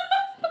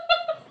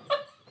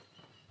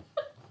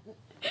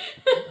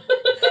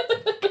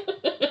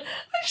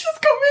 I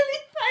just got really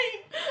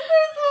faint. I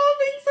was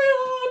laughing so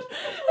hard.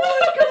 Oh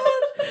my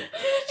God.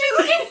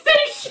 It's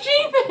so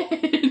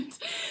stupid.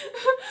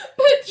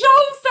 But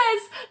Joel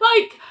says,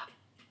 like,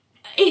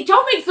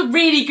 Joel makes a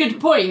really good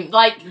point.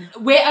 Like,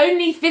 we're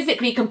only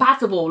physically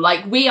compatible.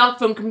 Like, we are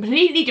from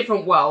completely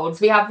different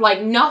worlds. We have,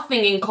 like,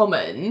 nothing in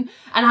common.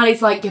 And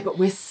Ali's like, yeah, but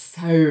we're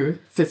so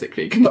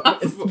physically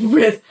compatible.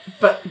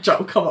 But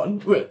Joel, come on.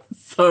 We're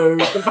so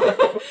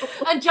compatible.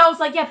 And Joel's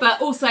like, yeah,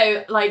 but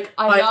also, like,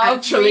 I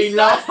actually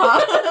love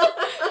her.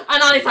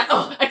 And Ali's like,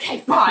 oh, okay,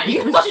 fine.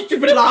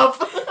 Stupid love.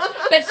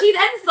 But she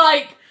then's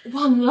like,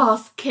 one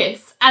last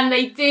kiss. And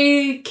they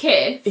do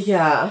kiss.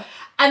 Yeah.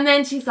 And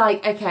then she's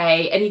like,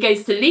 okay. And he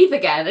goes to leave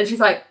again. And she's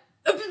like,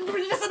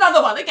 just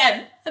another one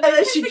again. And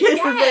then she kisses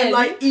him,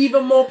 like,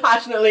 even more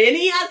passionately. And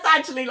he has to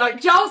actually,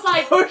 like, Joel's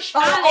like, push her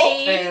off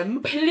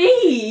him.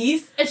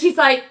 Please. And she's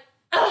like,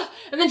 ugh.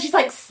 And then she's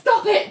like,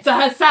 stop it, to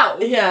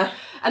herself. Yeah.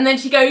 And then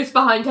she goes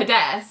behind her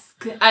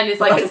desk and is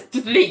like,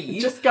 just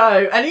leave. Just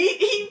go. And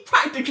he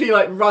practically,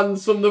 like,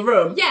 runs from the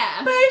room.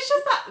 Yeah. But it's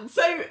just that,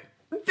 so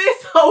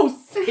this whole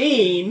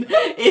scene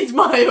is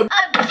my...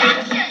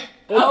 Objection!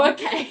 Oh,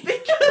 okay. Because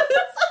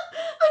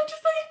I'm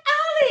just like,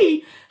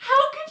 Ali,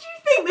 how could you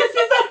think this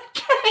is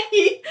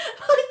okay?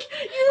 Like,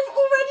 you've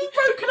already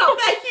broken up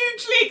their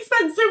hugely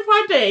expensive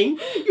wedding.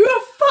 You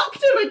have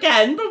fucked him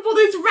again before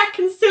this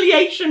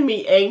reconciliation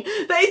meeting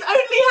that is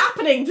only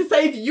happening to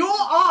save your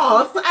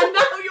ass, and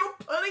now you're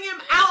pulling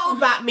him out of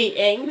that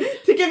meeting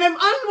to give him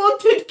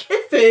unwanted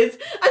kisses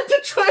and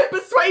to try and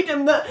persuade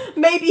him that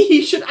maybe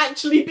he should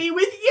actually be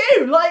with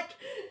you. Like,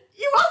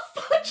 You are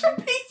such a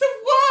piece of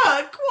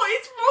work. What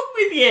is wrong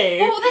with you?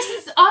 Well,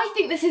 I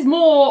think this is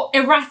more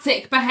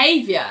erratic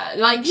behaviour.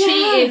 Like,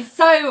 she is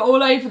so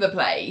all over the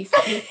place.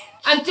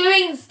 And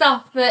doing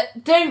stuff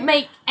that don't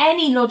make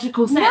any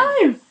logical sense.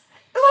 No.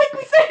 Like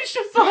we said, it's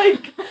just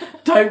like,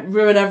 don't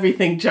ruin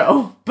everything,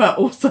 Joel. But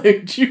also,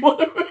 do you want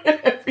to ruin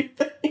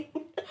everything?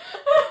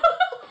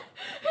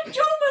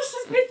 Joel must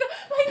just be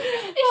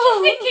it's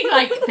just thinking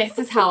like, this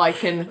is how I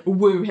can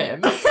woo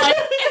him. Like, it's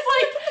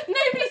like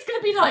nobody's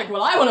gonna be like,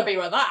 well, I want to be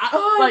with that.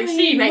 Like,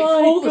 she makes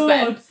all the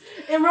sense.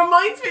 It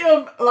reminds me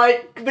of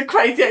like the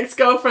Crazy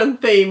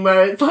Ex-Girlfriend theme,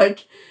 where it's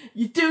like,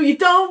 you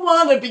don't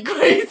want to be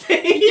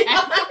crazy.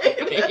 Yeah,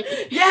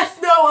 exactly. Yes,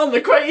 no, I'm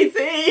the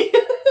crazy.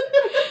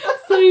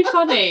 So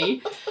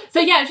funny. So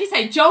yeah, as you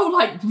say, Joel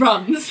like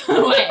runs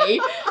away.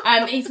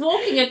 He's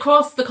walking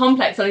across the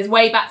complex on his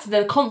way back to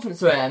the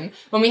conference room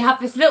when we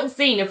have this little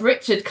scene of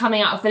Richard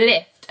coming out of the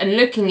lift and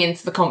looking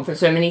into the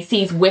conference room, and he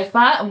sees Whipper,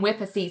 and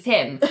Whipper sees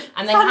him.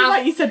 And they Sounded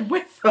like you said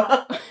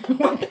Whipper.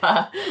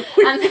 Whipper.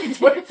 And it's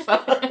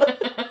Whipper.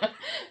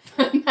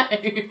 No,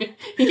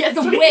 he gets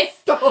a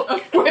whiff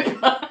of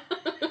Whipper.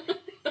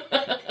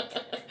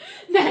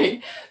 No,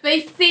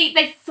 they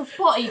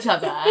spot each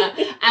other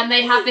and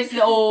they have this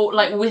little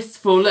like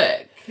wistful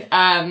look.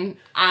 And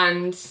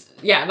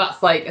yeah,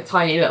 that's like a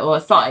tiny little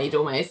aside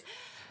almost.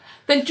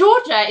 Then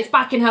Georgia is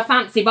back in her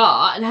fancy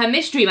bar and her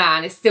mystery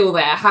man is still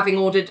there, having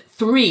ordered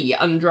 3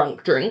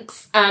 undrunk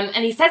drinks.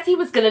 And he says he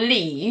was going to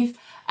leave,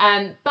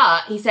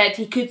 but he said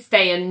he could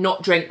stay and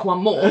not drink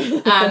one more.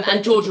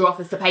 And Georgia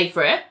offers to pay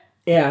for it.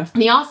 Yeah.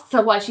 And he asks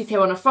her why she's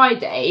here on a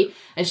Friday,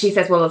 and she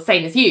says, well, the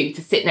same as you,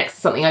 to sit next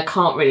to something I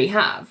can't really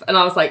have. And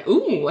I was like,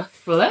 ooh,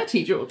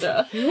 flirty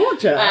Georgia.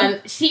 Georgia.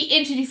 She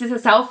introduces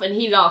herself, and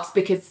he laughs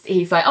because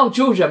he's like, oh,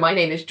 Georgia, my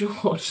name is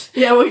George.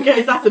 Yeah, well, he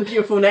goes, that's a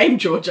beautiful name,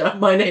 Georgia.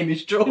 My name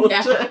is George.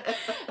 Yeah.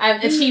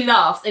 And she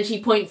laughs, and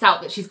she points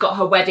out that she's got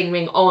her wedding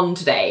ring on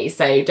today,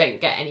 so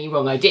don't get any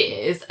wrong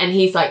ideas. And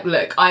he's like,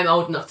 look, I'm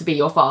old enough to be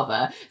your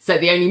father, so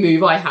the only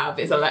move I have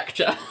is a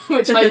lecture,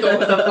 which I thought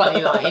was a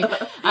funny line.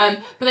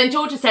 But then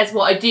Georgia says,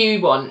 what I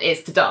do want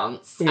is to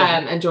dance. Yeah.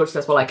 And George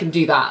says, well, I can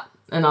do that.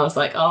 And I was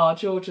like, oh,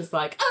 George is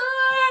like,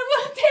 I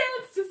want to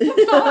dance with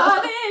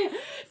somebody.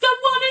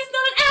 Someone who's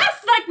not an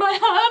ass like my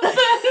husband.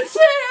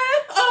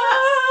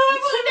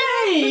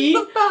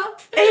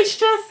 It's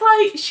just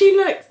like, she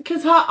looks,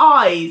 because her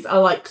eyes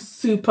are like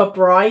super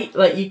bright.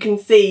 Like, you can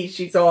see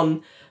she's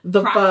on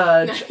the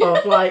verge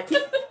of like...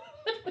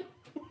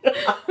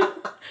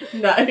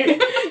 No,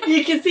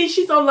 you can see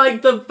she's on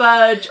like the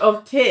verge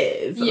of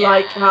tears. Yeah.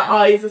 Like, her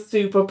eyes are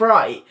super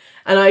bright,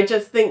 and I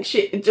just think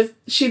she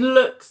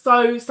looks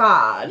so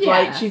sad. Yeah.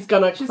 Like, she's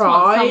gonna Just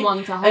cry, wants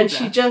someone to hold and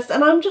her.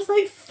 and I'm just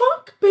like,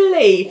 fuck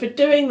Billy for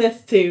doing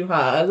this to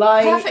her.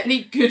 Like,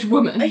 Perfectly good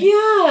woman.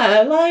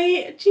 yeah,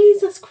 like,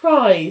 Jesus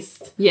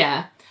Christ.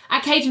 Yeah.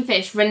 At Cajun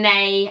Fish,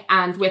 Renee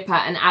and Whipper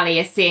and Ali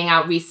are seeing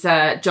out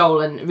Risa,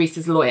 Joel and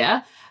Risa's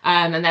lawyer.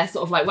 And they're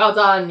sort of like, well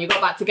done, you got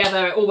back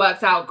together, it all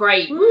worked out,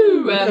 great,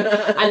 woo!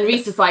 And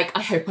Risa's like,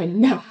 I hope I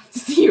never have to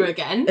see you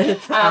again.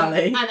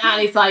 Ali. And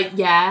Ali's like,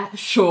 yeah,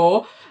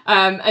 sure.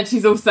 And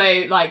she's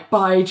also like,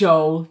 bye,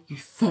 Joel, you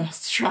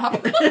thirst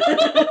trap.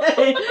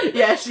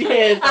 Yeah, she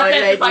is. And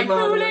then Lady it's like,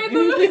 Marmalade.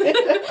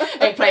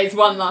 it plays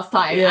one last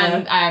time,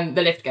 Yeah. and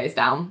the lift goes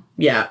down.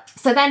 Yeah.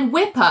 So then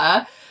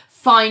Whipper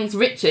finds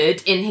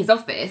Richard in his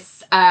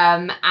office,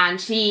 and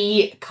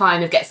she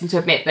kind of gets him to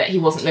admit that he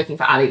wasn't looking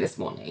for Ali this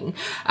morning.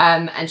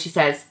 And she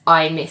says,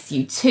 I miss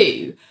you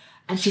too.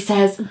 And she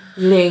says,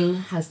 Ling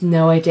has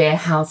no idea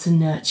how to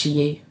nurture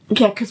you.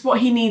 Yeah, because what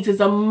he needs is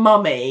a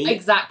mummy.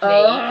 Exactly.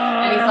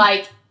 And he's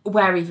like,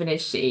 where even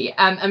is she?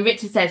 And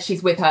Richard says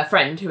she's with her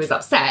friend who is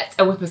upset.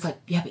 And Whipper's like,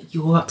 yeah, but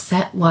you're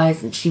upset. Why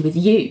isn't she with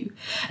you?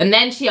 And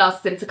then she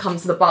asks him to come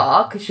to the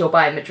bar because she'll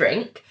buy him a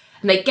drink.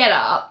 And they get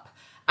up,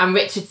 and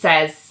Richard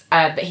says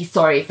that he's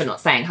sorry for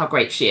not saying how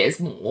great she is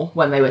more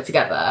when they were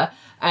together.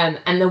 And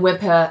then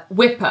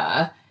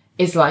Whipper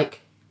is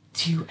like,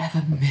 do you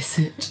ever miss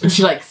it? And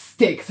she like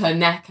sticks her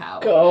neck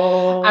out.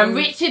 God. And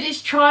Richard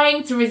is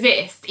trying to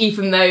resist,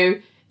 even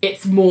though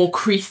it's more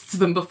creased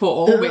than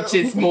before, which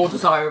is more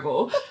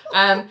desirable.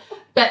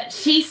 But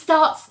she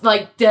starts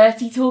like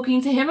dirty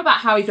talking to him about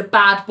how he's a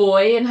bad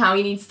boy and how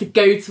he needs to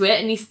go to it,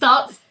 and he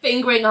starts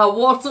fingering her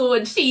wattle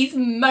and she's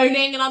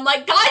moaning, and I'm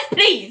like, guys,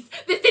 please,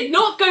 this did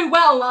not go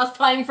well last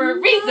time for a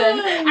reason,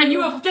 and you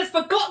have just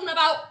forgotten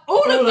about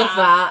all of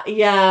that.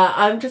 Yeah,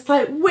 I'm just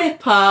like,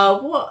 Whipper,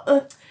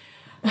 what?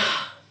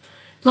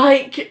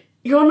 Like,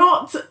 you're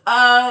not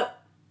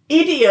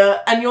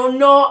idiot, and you're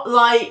not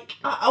like,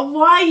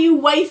 why are you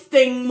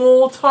wasting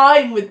more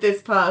time with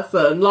this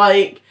person?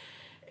 Like,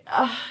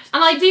 and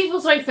I do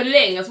feel sorry for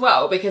Ling as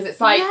well, because it's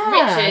like,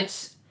 Yeah. Richard,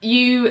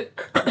 you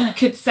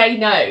could say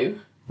no.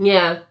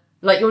 yeah.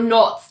 Like, you're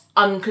not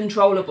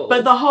uncontrollable.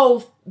 But the whole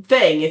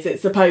thing is,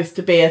 it's supposed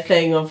to be a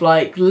thing of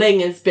like,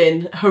 Ling has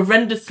been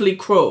horrendously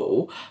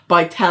cruel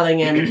by telling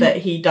him that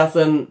he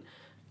doesn't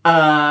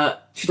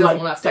she doesn't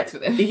want to have sex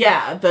with him.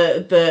 Yeah,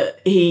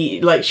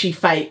 she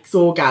fakes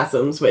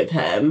orgasms with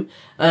him,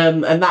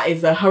 and that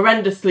is a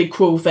horrendously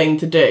cruel thing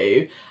to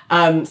do.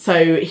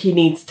 So he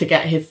needs to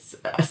get his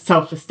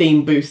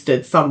self-esteem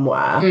boosted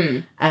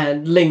somewhere,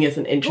 and Ling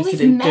isn't interested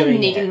in doing it. Men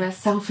needing their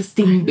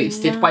self-esteem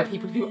boosted by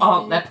people who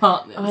aren't their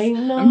partners. I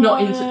know. I'm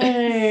not into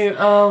this.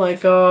 Oh my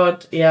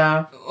god,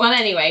 yeah. Well,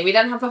 anyway, we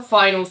then have the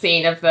final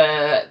scene of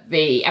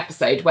the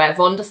episode where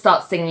Vonda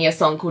starts singing a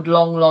song called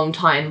Long, Long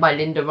Time by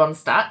Linda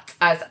Ronstadt,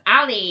 as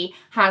Ali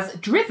has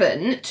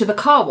driven to the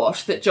car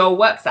wash that Joel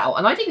works out.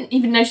 And I didn't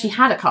even know she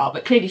had a car,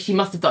 but clearly she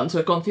must have done to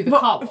have gone through the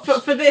car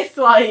wash. For this,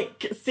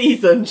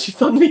 season, she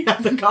suddenly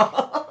has a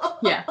car.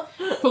 Yeah,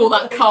 for all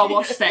that car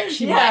wash sex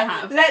she might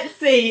have. Let's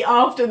see,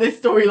 after this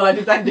storyline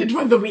has ended,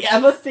 whether we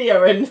ever see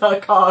her in her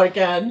car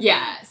again.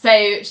 Yeah,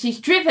 so she's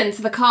driven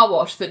to the car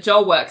wash that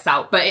Joel works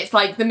out, but it's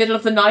like the middle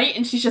of the night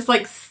and she's just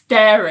like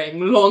staring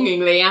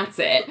longingly at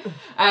it.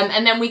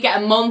 And then we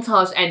get a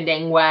montage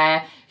ending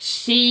where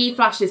she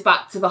flashes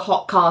back to the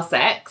hot car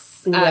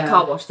sex,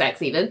 car wash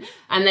sex even,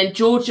 and then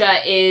Georgia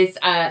is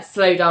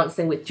slow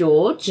dancing with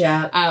George.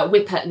 Yeah.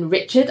 Whipper and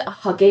Richard are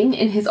hugging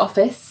in his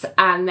office,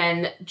 and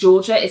then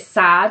Georgia is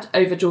sad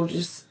over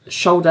George's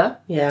shoulder.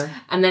 Yeah.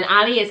 And then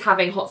Ali is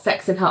having hot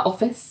sex in her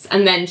office,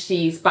 and then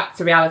she's back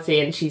to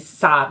reality and she's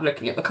sad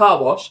looking at the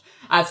car wash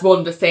as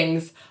Vonda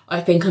sings,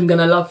 I think I'm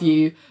gonna love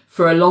you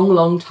for a long,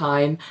 long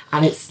time,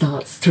 and it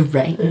starts to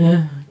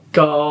rain.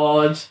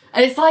 God.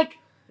 And it's like,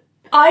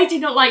 I do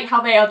not like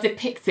how they are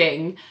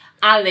depicting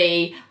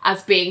Ali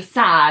as being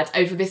sad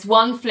over this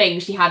one fling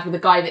she had with a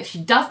guy that she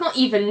does not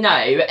even know,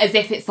 as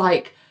if it's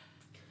like,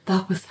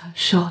 that was her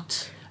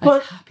shot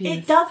of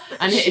happiness.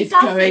 And it is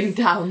going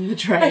down the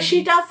drain. But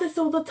she does this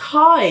all the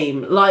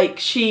time.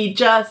 She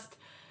just,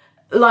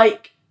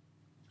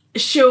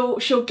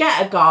 she'll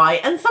get a guy,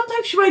 and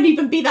sometimes she won't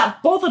even be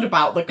that bothered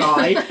about the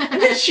guy, and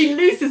then she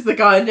loses the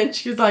guy, and then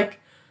she's like,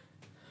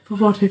 but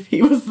what if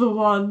he was the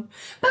one?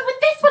 But with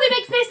this one, it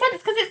makes no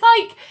sense, because it's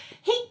like,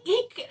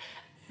 he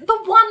the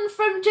one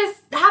from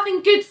just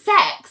having good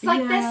sex.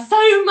 There's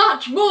so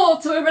much more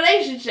to a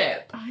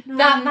relationship than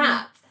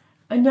that.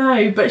 I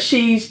know, but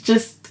she's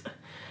just,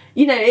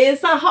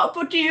 it's that hot.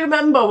 But do you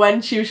remember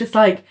when she was just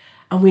like,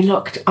 and we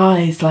locked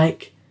eyes,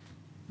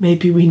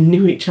 maybe we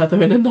knew each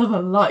other in another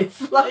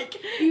life.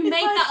 You made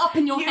that up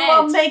in your head. You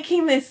are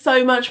making this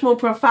so much more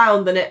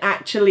profound than it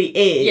actually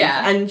is.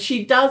 Yeah. And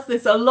she does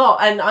this a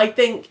lot. And I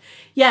think,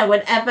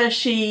 whenever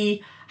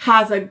she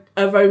has a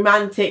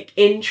romantic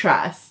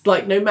interest,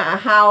 no matter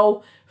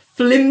how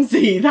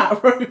flimsy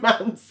that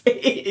romance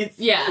is.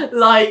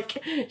 Yeah.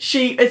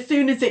 She, as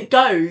soon as it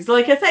goes,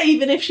 I say,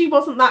 even if she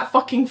wasn't that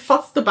fucking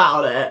fussed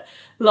about it,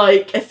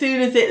 as soon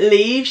as it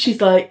leaves,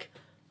 she's like,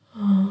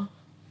 oh,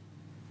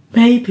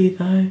 maybe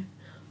though,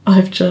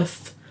 I've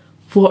just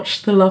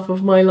watched the love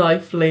of my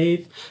life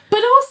leave.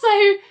 But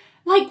also,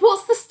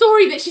 what's the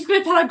story that she's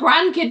going to tell her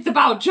grandkids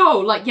about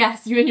Joel?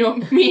 Yes, me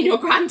and your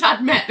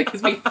granddad met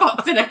because we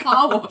fucked in a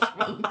car wash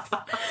once.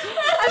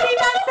 I mean,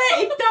 that's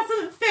it. It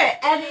doesn't fit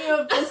any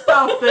of the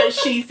stuff that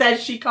she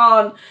says she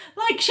can't.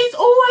 She's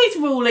always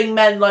ruling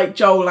men like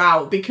Joel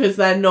out because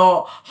they're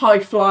not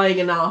high-flying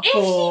enough. If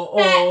she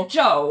met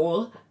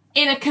Joel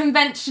in a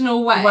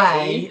conventional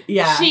way,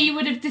 she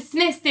would have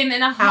dismissed him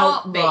in a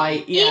heartbeat.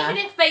 Outright, yeah. Even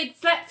if they'd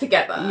slept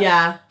together.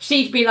 Yeah.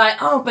 She'd be like,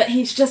 oh, but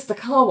he's just a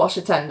car wash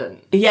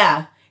attendant.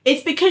 Yeah.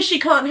 It's because she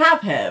can't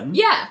have him.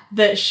 Yeah.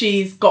 That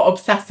she's got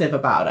obsessive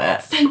about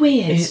it. So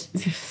weird.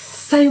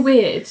 So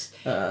weird.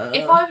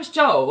 If I was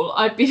Joel,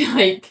 I'd be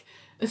like,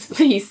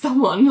 please,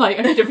 someone, I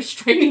need a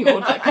restraining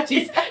order because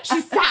she's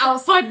sat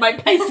outside my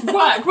place of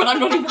work when I'm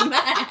not even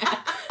there.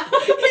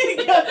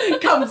 He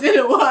comes in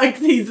at work,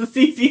 sees a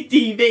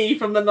CCTV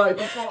from the night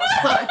before.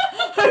 It's like,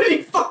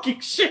 holy fucking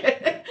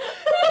shit.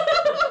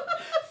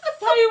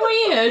 So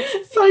weird.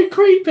 So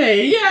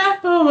creepy. Yeah.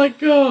 Oh my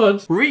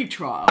god.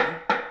 Retrial.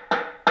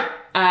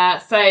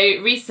 So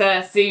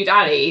Risa sued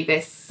Ali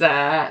this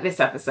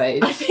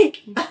episode. I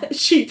think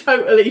she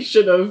totally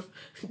should have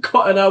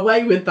gotten her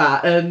way with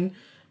that, and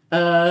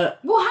well,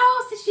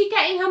 how else is she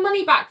getting her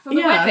money back for the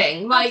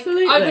wedding?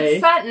 Absolutely. I would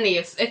certainly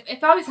have,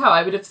 if I was her,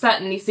 I would have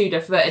certainly sued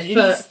her for at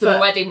least the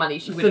wedding money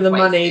she would have wasted. For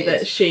the money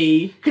that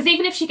she... Because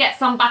even if she gets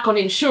some back on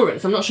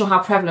insurance, I'm not sure how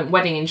prevalent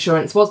wedding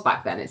insurance was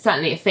back then. It's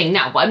certainly a thing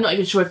now, but I'm not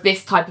even sure if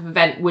this type of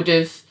event would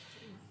have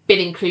been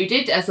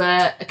included as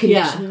a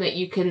condition that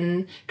you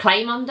can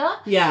claim under.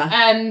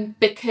 Yeah.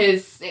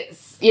 Because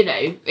it's,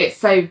 it's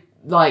so,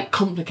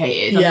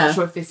 complicated. I'm not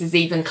sure if this is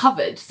even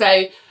covered.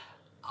 So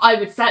I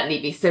would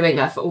certainly be suing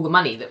her for all the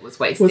money that was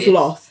wasted. Was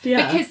lost,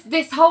 yeah. Because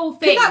this whole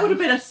thing... That would have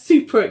been a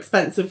super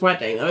expensive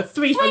wedding. There were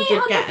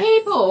 300 guests.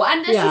 People.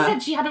 And as she said,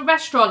 she had a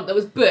restaurant that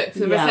was booked for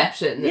the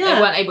reception that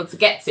they weren't able to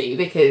get to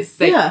because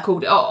they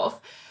called it off.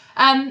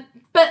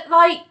 But,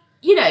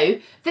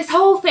 this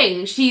whole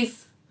thing,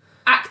 she's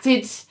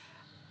acted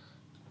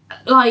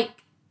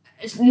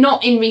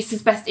not in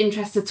Risa's best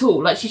interest at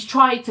all. She's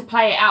tried to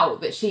play it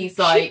out that she's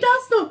she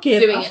does not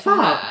give doing a it fuck.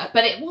 for her,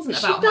 but it wasn't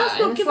about her. She does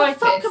not give a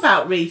fuck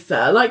about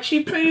Risa.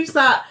 She proves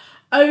that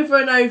over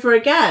and over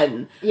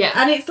again. Yeah.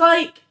 And it's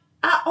like,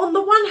 on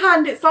the one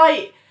hand, it's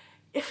like,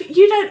 if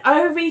you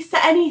don't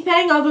reset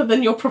anything other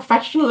than your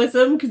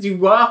professionalism, because you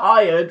were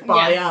hired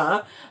by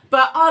her.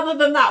 But other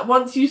than that,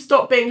 once you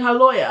stop being her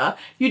lawyer,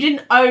 you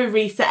didn't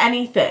reset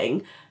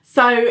anything.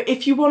 So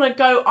if you want to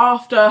go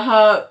after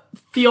her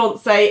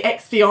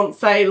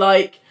ex-fiance,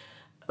 like,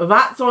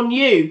 that's on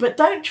you. But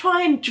don't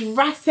try and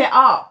dress it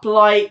up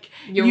like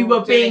you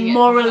were being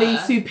morally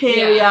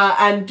superior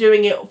and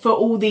doing it for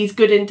all these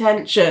good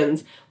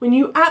intentions, when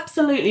you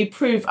absolutely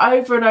prove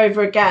over and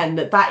over again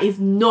that is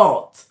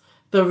not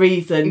the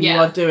reason you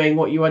are doing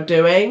what you are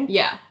doing.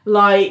 Yeah.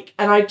 Like,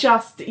 and I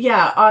just,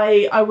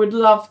 I would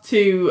love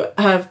to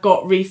have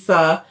got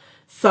Risa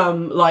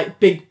some, like,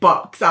 big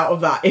bucks out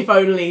of that, if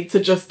only to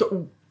just,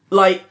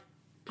 like,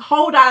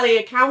 hold Ali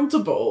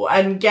accountable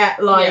and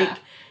get, like,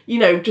 you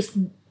know, just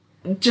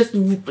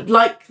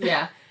like...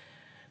 Yeah.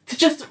 To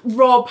just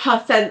rob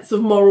her sense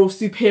of moral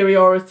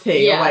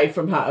superiority away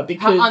from her,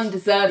 because her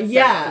undeserved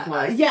sense of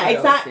moral superiority.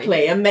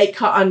 Exactly, and make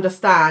her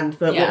understand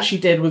that what she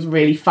did was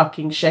really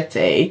fucking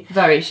shitty.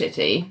 Very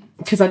shitty.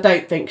 Because I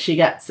don't think she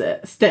gets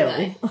it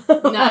still.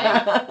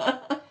 No.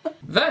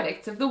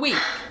 Verdict of the week.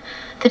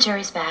 The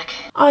jury's back.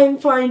 I'm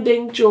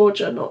finding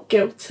Georgia not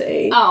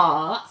guilty.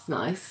 Oh, that's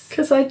nice.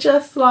 Because I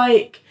just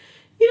like,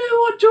 you know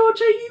what,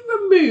 Georgia, you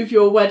remove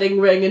your wedding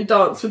ring and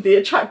dance with the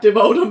attractive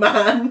older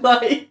man.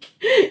 Like,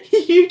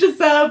 you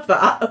deserve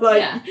that.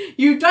 Like,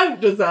 you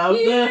don't deserve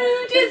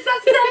You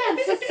deserve to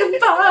dance with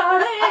somebody.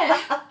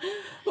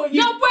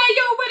 Not wear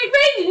your wedding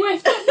ring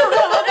with somebody.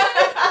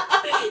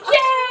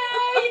 Yeah,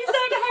 you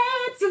deserve to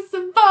dance with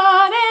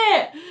somebody.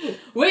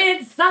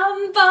 With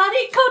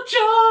somebody called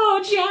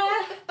Georgia.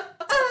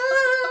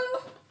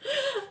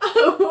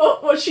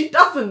 What she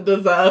doesn't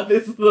deserve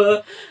is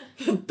the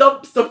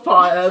dumpster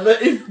fire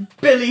that is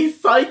Billy's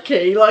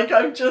psyche. Like,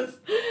 I'm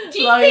just...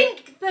 Do you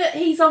think that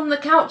he's on the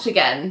couch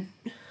again?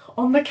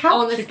 On the couch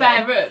On the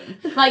spare room?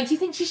 Like, do you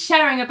think she's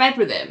sharing a bed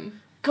with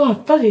him?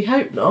 God, bloody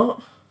hope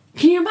not.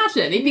 Can you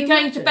imagine? He'd be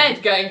going to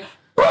bed going,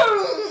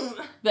 boom!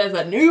 There's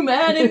a new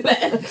man in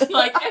bed.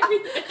 Like, every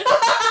time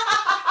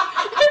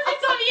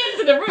he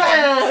enters a room,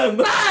 Bam!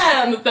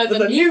 Bam! There's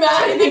a new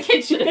man in the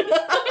kitchen.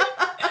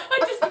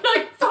 I'd just be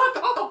like, fuck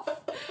off!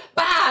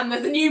 Bam!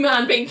 There's a new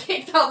man being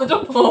kicked out the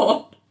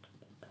door.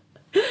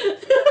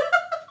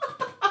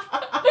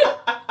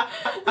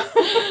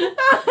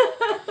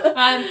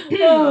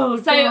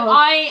 So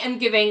I am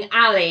giving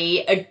Ali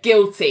a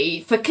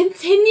guilty for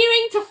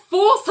continuing to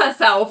force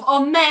herself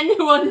on men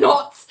who are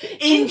not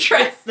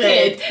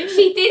interested.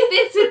 She did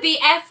this with the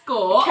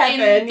escort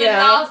Kevin, in the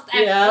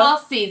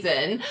last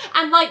season,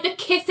 and like the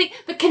kissing,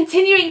 the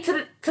continuing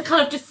to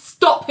kind of just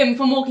stop him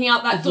from walking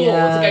out that door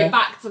to go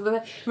back to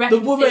the reconciliation. The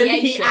woman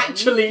he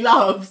actually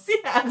loves.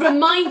 Yeah.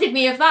 Reminded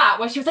me of that,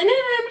 where she was like, no,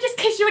 let me just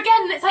kiss you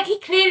again. And it's like, he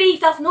clearly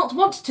does not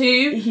want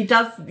to. He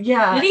does,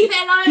 yeah. Leave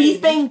it alone. He's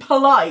being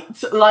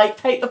polite. Like,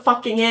 take the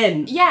fucking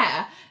in.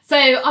 Yeah. So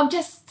I'm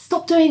just,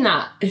 stop doing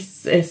that.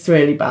 It's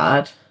really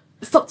bad.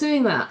 Stop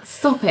doing that.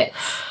 Stop it.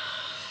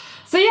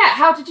 So yeah,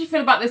 how did you feel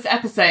about this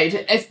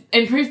episode? Is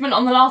improvement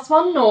on the last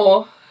one,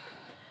 or?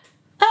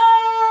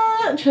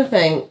 I'm trying to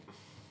think.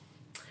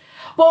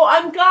 Well,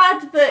 I'm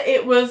glad that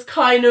it was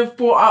kind of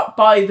brought up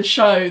by the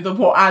show that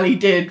what Ali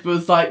did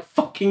was, like,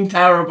 fucking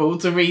terrible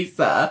to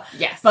Risa.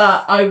 Yes.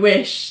 But I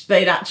wish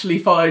they'd actually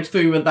followed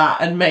through with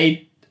that and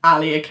made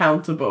Ali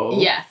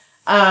accountable. Yes.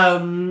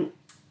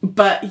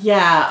 But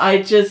yeah,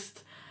 I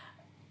just...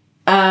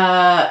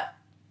 I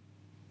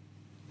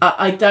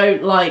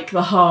don't like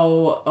the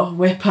whole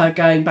Whipper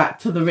going back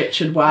to the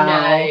Richard Wow.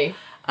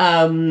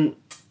 No.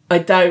 I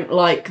don't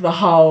like the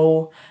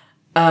whole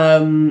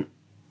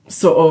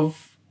sort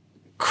of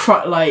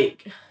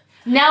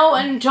Nell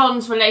and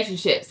John's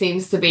relationship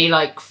seems to be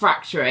like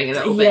fracturing a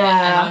little bit,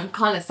 and I'm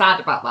kind of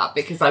sad about that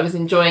because I was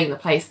enjoying the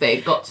place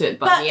they got to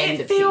by the end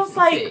of season 2. But it feels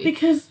like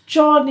because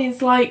John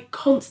is like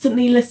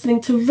constantly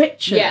listening to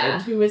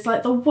Richard, who is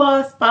like the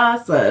worst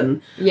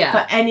person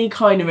for any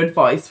kind of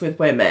advice with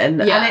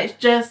women, and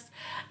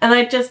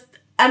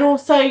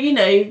also, you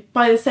know,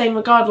 by the same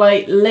regard,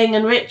 like Ling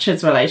and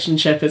Richard's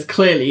relationship is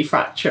clearly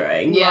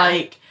fracturing,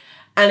 and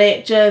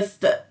it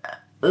just.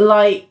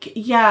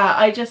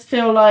 I just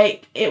feel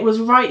like it was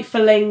right for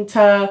Ling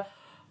to,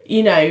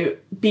 you know,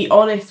 be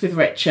honest with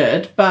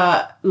Richard,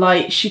 but,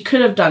 like, she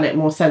could have done it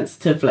more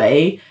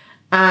sensitively,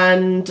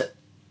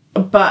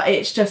 but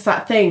it's just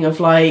that thing of,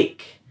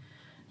 like,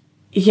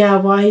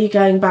 why are you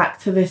going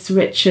back to this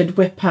Richard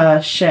Whipper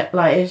shit?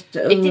 Like, it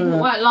didn't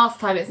work last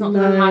time, it's not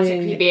going to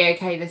magically be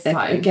okay this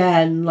time.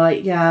 Again,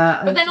 like,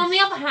 But then on the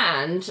other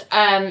hand,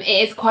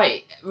 it is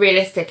quite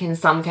realistic in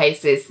some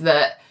cases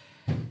that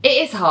it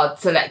is hard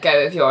to let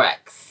go of your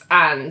ex,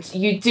 and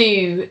you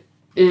do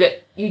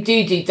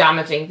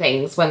damaging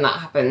things when that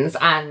happens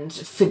and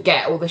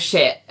forget all the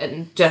shit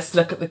and just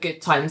look at the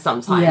good times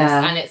sometimes.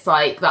 And it's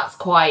like, that's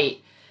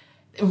quite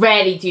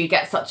rarely do you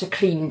get such a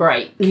clean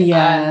break.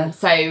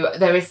 So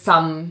there is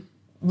some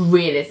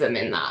realism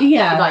in that.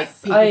 Like,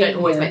 people don't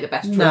always make the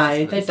best choices.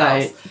 No,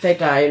 they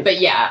don't. But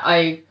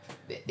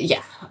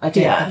I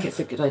don't think it's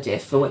a good idea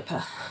for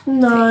Whipper.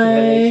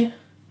 No.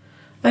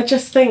 I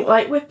just think,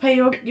 like, Whipper,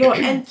 you're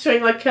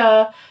entering, like,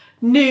 a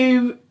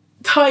new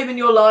time in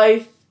your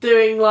life,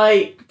 doing,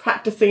 like,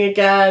 practising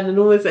again and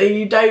all this. And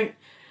you don't,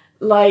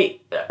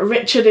 like,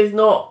 Richard is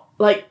not,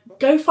 like,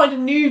 go find a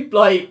new,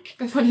 like...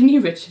 Go find a new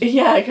Richard.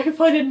 Yeah, go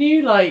find a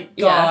new, like,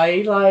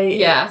 guy. Yeah.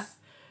 Like,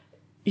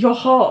 you're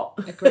hot.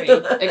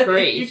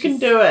 Agree. You can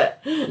do it.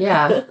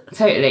 Yeah,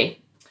 totally.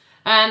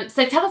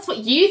 So tell us what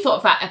you thought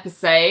of that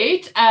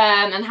episode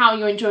and how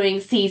you're enjoying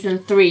season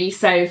 3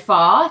 so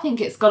far. I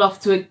think it's got off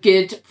to a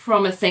good,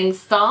 promising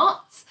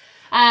start.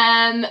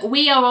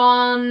 We are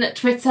on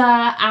Twitter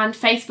and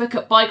Facebook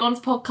at Bygones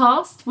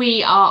Podcast.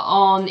 We are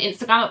on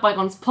Instagram at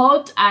Bygones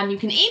Pod, and you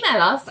can email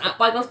us at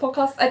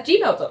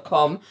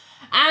bygonespodcast@gmail.com.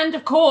 And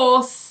of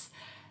course,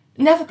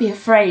 never be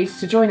afraid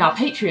to join our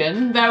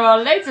Patreon. There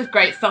are loads of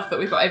great stuff that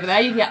we've got over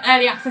there. You get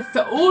early access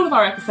to all of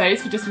our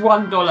episodes for just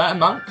 $1 a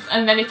month.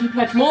 And then if you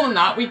pledge more than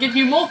that, we give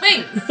you more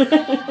things.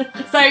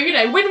 So, you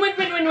know,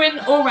 win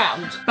all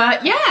round.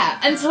 But yeah,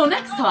 until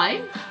next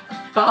time,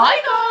 Bygones!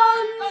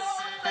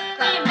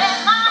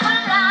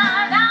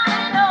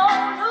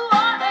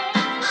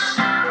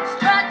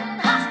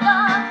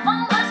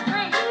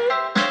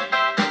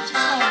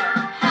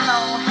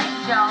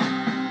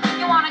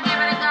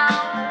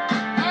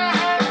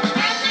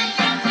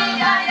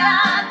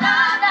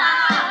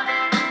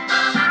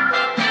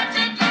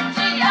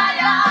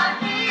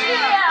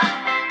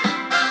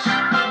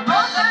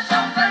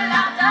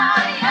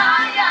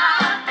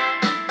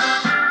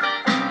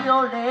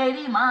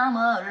 Lady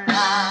Mama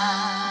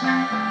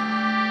lie.